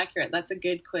 100% accurate. That's a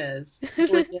good quiz.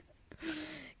 It's legit.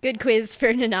 Good quiz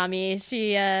for Nanami.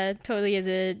 She totally is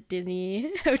a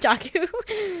Disney otaku.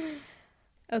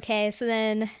 Okay, so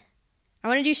then I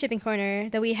want to do Shipping Corner,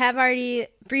 though we have already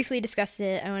briefly discussed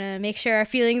it. I want to make sure our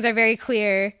feelings are very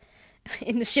clear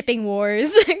in the shipping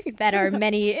wars that are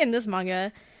many in this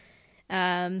manga.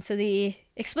 So the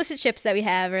explicit ships that we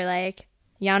have are like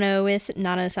Yano with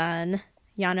Nana-san,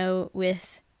 Yano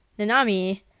with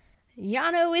Nanami,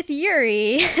 Yano with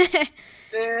Yuri.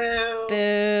 Boo.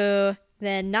 Boo.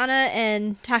 Then Nana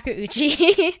and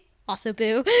Takeuchi. Also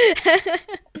boo.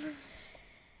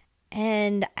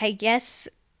 And I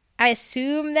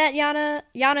assume that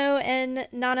Yano and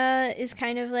Nana is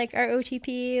kind of like our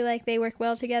OTP, like they work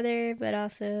well together, but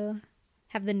also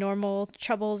have the normal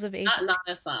troubles of age. Not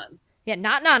Nana-san. Yeah,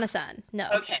 not Nana-san. No.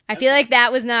 Okay. I feel like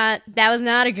that was not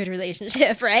a good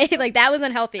relationship, right? Like that was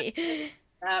unhealthy.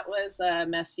 That was a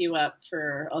mess you up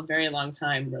for a very long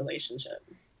time relationship.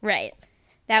 Right.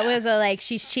 That Yeah. was a like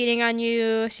she's cheating on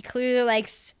you. She clearly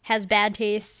has bad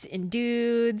tastes in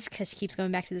dudes because she keeps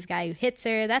going back to this guy who hits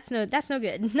her. That's no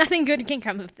good. Nothing good can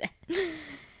come of that. There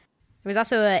was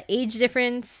also an age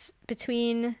difference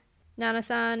between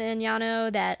Nana-san and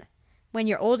Yano that when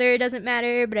you're older it doesn't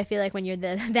matter, but I feel like when you're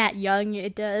that young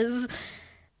it does.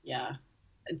 Yeah.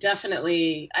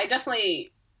 Definitely.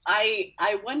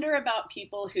 I wonder about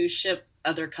people who ship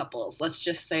other couples. Let's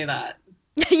just say that.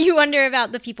 You wonder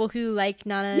about the people who like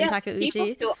Nana and Takeuchi.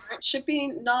 People who aren't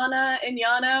shipping Nana and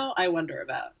Yano, I wonder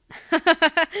about.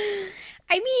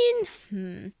 I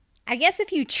mean, I guess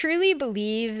if you truly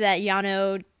believe that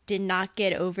Yano did not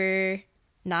get over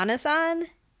Nana-san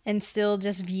and still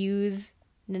just views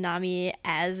Nanami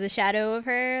as a shadow of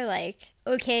her, like,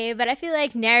 okay, but I feel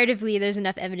like narratively there's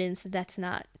enough evidence that that's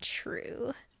not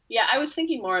true. Yeah, I was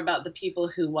thinking more about the people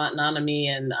who want Nanami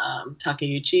and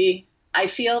Takeuchi. I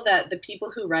feel that the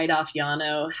people who write off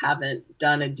Yano haven't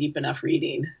done a deep enough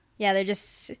reading. Yeah, they're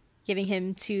just giving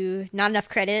him not enough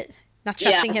credit, not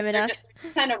trusting him enough.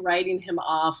 Just kind of writing him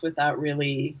off without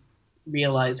really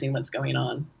realizing what's going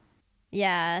on.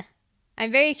 Yeah.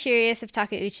 I'm very curious if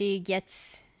Takeuchi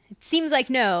gets... It seems like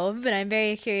no, but I'm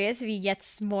very curious if he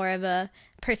gets more of a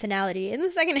personality in the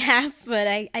second half, but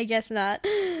I guess not.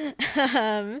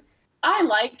 I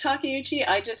like Takeuchi.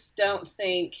 I just don't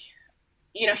think...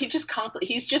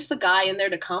 he's just the guy in there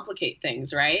to complicate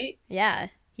things, right? Yeah,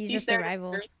 he's just the there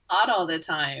rival. to stir the pot all the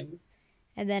time.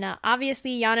 And then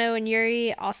obviously Yano and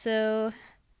Yuri also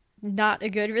not a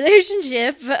good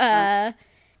relationship. I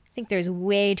think there's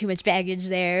way too much baggage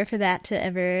there for that to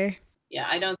ever... Yeah,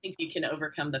 I don't think you can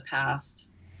overcome the past.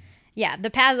 Yeah, the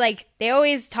past, like, they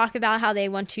always talk about how they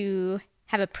want to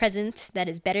have a present that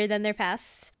is better than their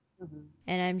past. Mm-hmm.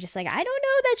 And I'm just like, I don't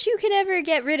know that you can ever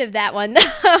get rid of that one, though.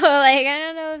 Like, I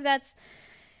don't know if that's,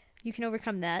 you can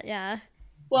overcome that, yeah.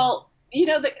 Well, you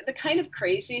know, the kind of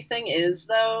crazy thing is,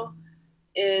 though,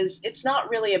 is it's not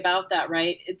really about that,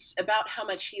 right? It's about how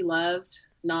much he loved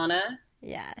Nana.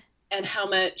 Yeah. And how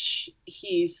much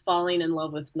he's falling in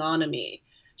love with Nanami.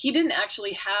 He didn't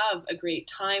actually have a great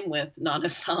time with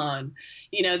Nana-san.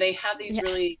 You know, they have these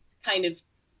really kind of,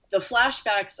 the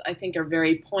flashbacks I think are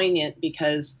very poignant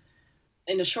because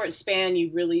in a short span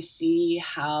you really see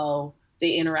how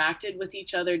they interacted with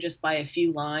each other just by a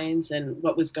few lines and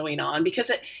what was going on, because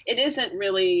it isn't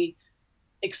really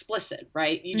explicit,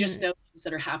 right? You just know things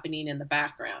that are happening in the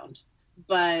background.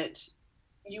 But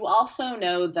you also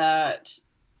know that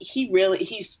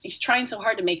he's trying so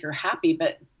hard to make her happy,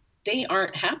 but they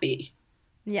aren't happy.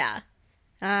 Yeah.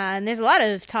 And there's a lot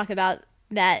of talk about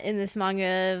that in this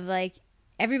manga of, like,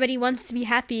 everybody wants to be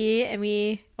happy, and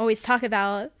we always talk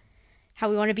about how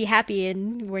we want to be happy,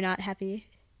 and we're not happy.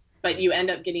 But you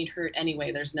end up getting hurt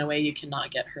anyway. There's no way you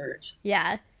cannot get hurt.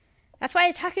 Yeah. That's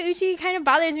why Takeuchi kind of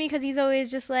bothers me, because he's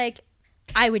always just like,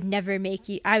 I would never make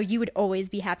you, you would always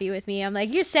be happy with me. I'm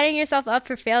like, you're setting yourself up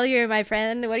for failure, my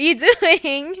friend. What are you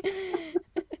doing?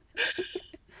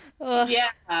 Yeah,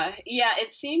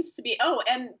 it seems to be. Oh,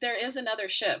 and there is another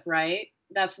ship, right?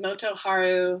 That's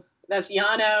Motoharu, that's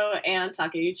Yano and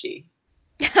Takeuchi.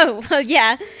 Oh, well,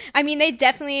 yeah. I mean, they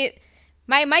definitely...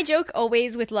 My joke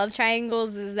always with love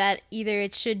triangles is that either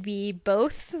it should be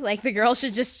both, like the girl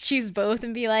should just choose both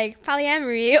and be like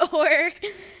polyamory, or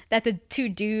that the two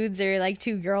dudes or like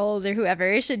two girls or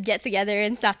whoever should get together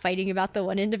and stop fighting about the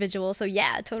one individual. So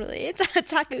yeah, totally. It's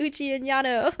Takeuchi and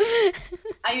Yano.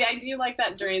 I do like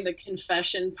that during the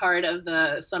confession part of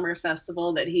the summer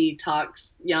festival that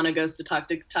Yano goes to talk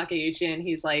to Takeuchi and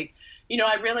he's like, you know,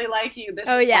 I really like you. This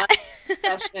is my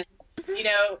confession. You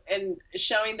know, and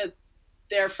showing that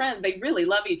they're friends. They really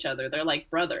love each other. They're like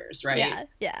brothers, right?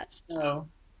 Yeah. So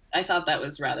I thought that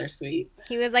was rather sweet.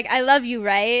 He was like, I love you,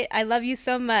 right? I love you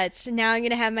so much. Now I'm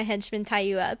going to have my henchman tie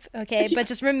you up, okay? But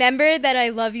just remember that I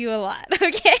love you a lot,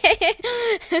 okay?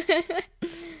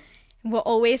 We'll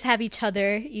always have each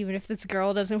other, even if this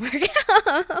girl doesn't work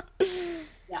out.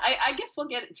 Yeah, I guess we'll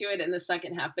get to it in the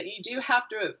second half, but you do have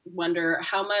to wonder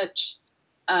how much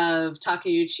of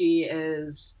Takeuchi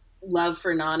is love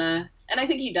for Nana, and I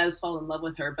think he does fall in love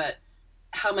with her, but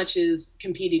how much is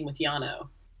competing with Yano?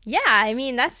 Yeah, I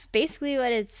mean, that's basically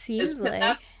what it seems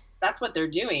like. That's what they're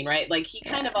doing, right? Like, he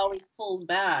kind of always pulls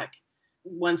back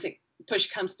once push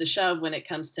comes to shove when it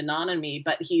comes to Nanami,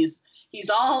 but he's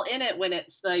all in it when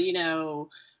it's the, you know,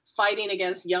 fighting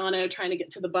against Yano, trying to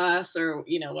get to the bus, or,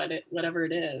 you know, whatever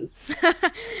it is.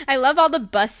 I love all the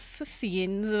bus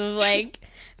scenes of, like,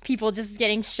 people just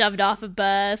getting shoved off a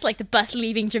bus, like the bus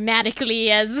leaving dramatically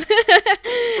as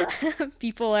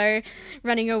people are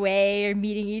running away or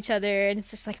meeting each other, and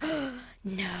it's just like, oh,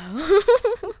 no.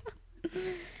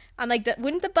 I'm like,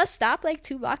 wouldn't the bus stop like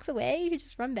 2 blocks away? You could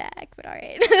just run back, but all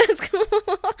right. That's cool.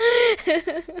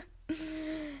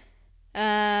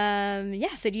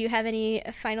 Yeah, so do you have any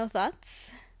final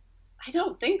thoughts? I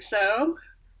don't think so.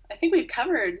 I think we've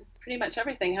covered pretty much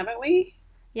everything, haven't we?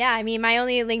 Yeah, I mean, my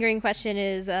only lingering question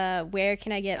is, where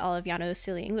can I get all of Yano's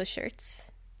silly English shirts?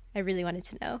 I really wanted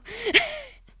to know.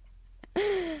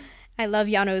 I love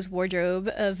Yano's wardrobe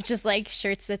of just, like,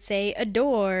 shirts that say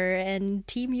Adore and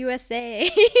Team USA.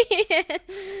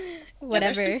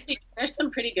 Whatever. Yeah, there's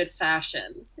some pretty good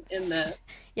fashion in the...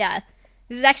 Yeah.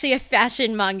 This is actually a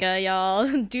fashion manga,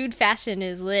 y'all. Dude fashion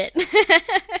is lit.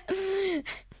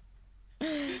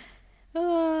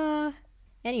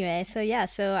 Anyway,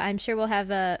 so I'm sure we'll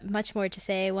have much more to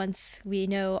say once we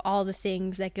know all the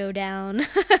things that go down.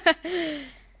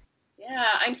 Yeah,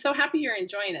 I'm so happy you're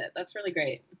enjoying it. That's really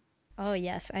great. Oh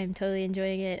yes, I'm totally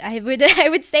enjoying it. I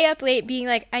would stay up late being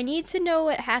like, I need to know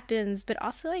what happens, but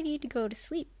also I need to go to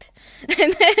sleep.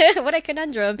 What a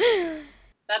conundrum.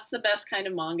 That's the best kind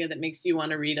of manga that makes you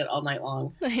want to read it all night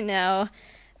long. I know.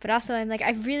 But also, I'm like,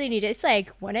 I really need it. It's like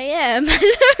 1 a.m. I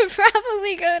should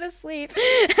probably go to sleep.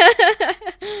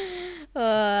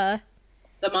 The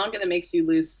manga that makes you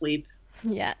lose sleep.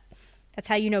 Yeah. That's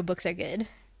how you know books are good.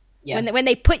 Yes. When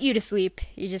they put you to sleep,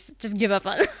 you just give up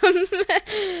on them.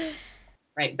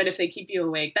 Right. But if they keep you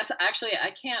awake, that's actually, I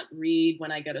can't read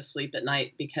when I go to sleep at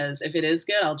night, because if it is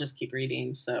good, I'll just keep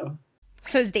reading. So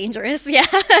it's dangerous. Yeah.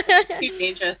 It's too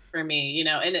dangerous for me, you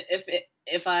know, and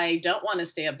if I don't want to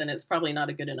stay up, then it's probably not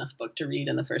a good enough book to read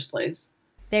in the first place.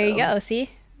 There you go.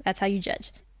 See? That's how you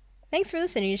judge. Thanks for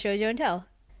listening to Shoujo and Tell.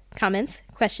 Comments,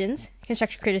 questions,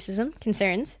 constructive criticism,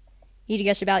 concerns, Need to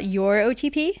gush about your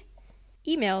OTP?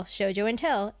 Email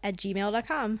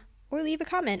shoujoandtell@gmail.com or leave a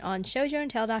comment on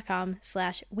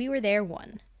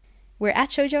shoujoandtell.com/wewerethere1. We're at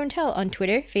Shoujo and Tell on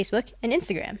Twitter, Facebook, and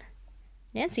Instagram.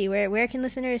 Nancy, where can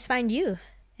listeners find you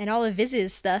and all of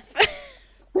Viz's stuff?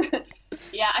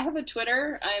 Yeah, I have a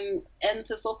Twitter. I'm N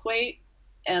Thistlethwaite,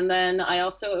 and then I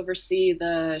also oversee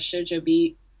the Shoujo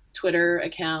Beat Twitter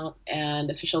account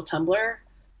and official Tumblr.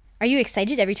 Are you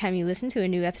excited every time you listen to a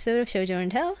new episode of Shoujo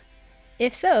and Tell?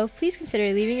 If so, please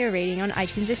consider leaving a rating on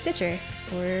iTunes or Stitcher,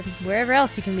 or wherever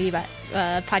else you can leave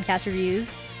podcast reviews.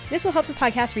 This will help the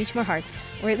podcast reach more hearts,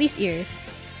 or at least ears.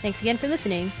 Thanks again for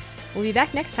listening. We'll be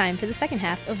back next time for the second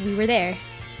half of We Were There.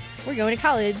 We're going to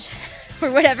college,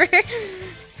 or whatever.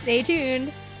 Stay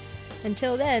tuned.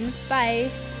 Until then,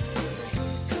 bye.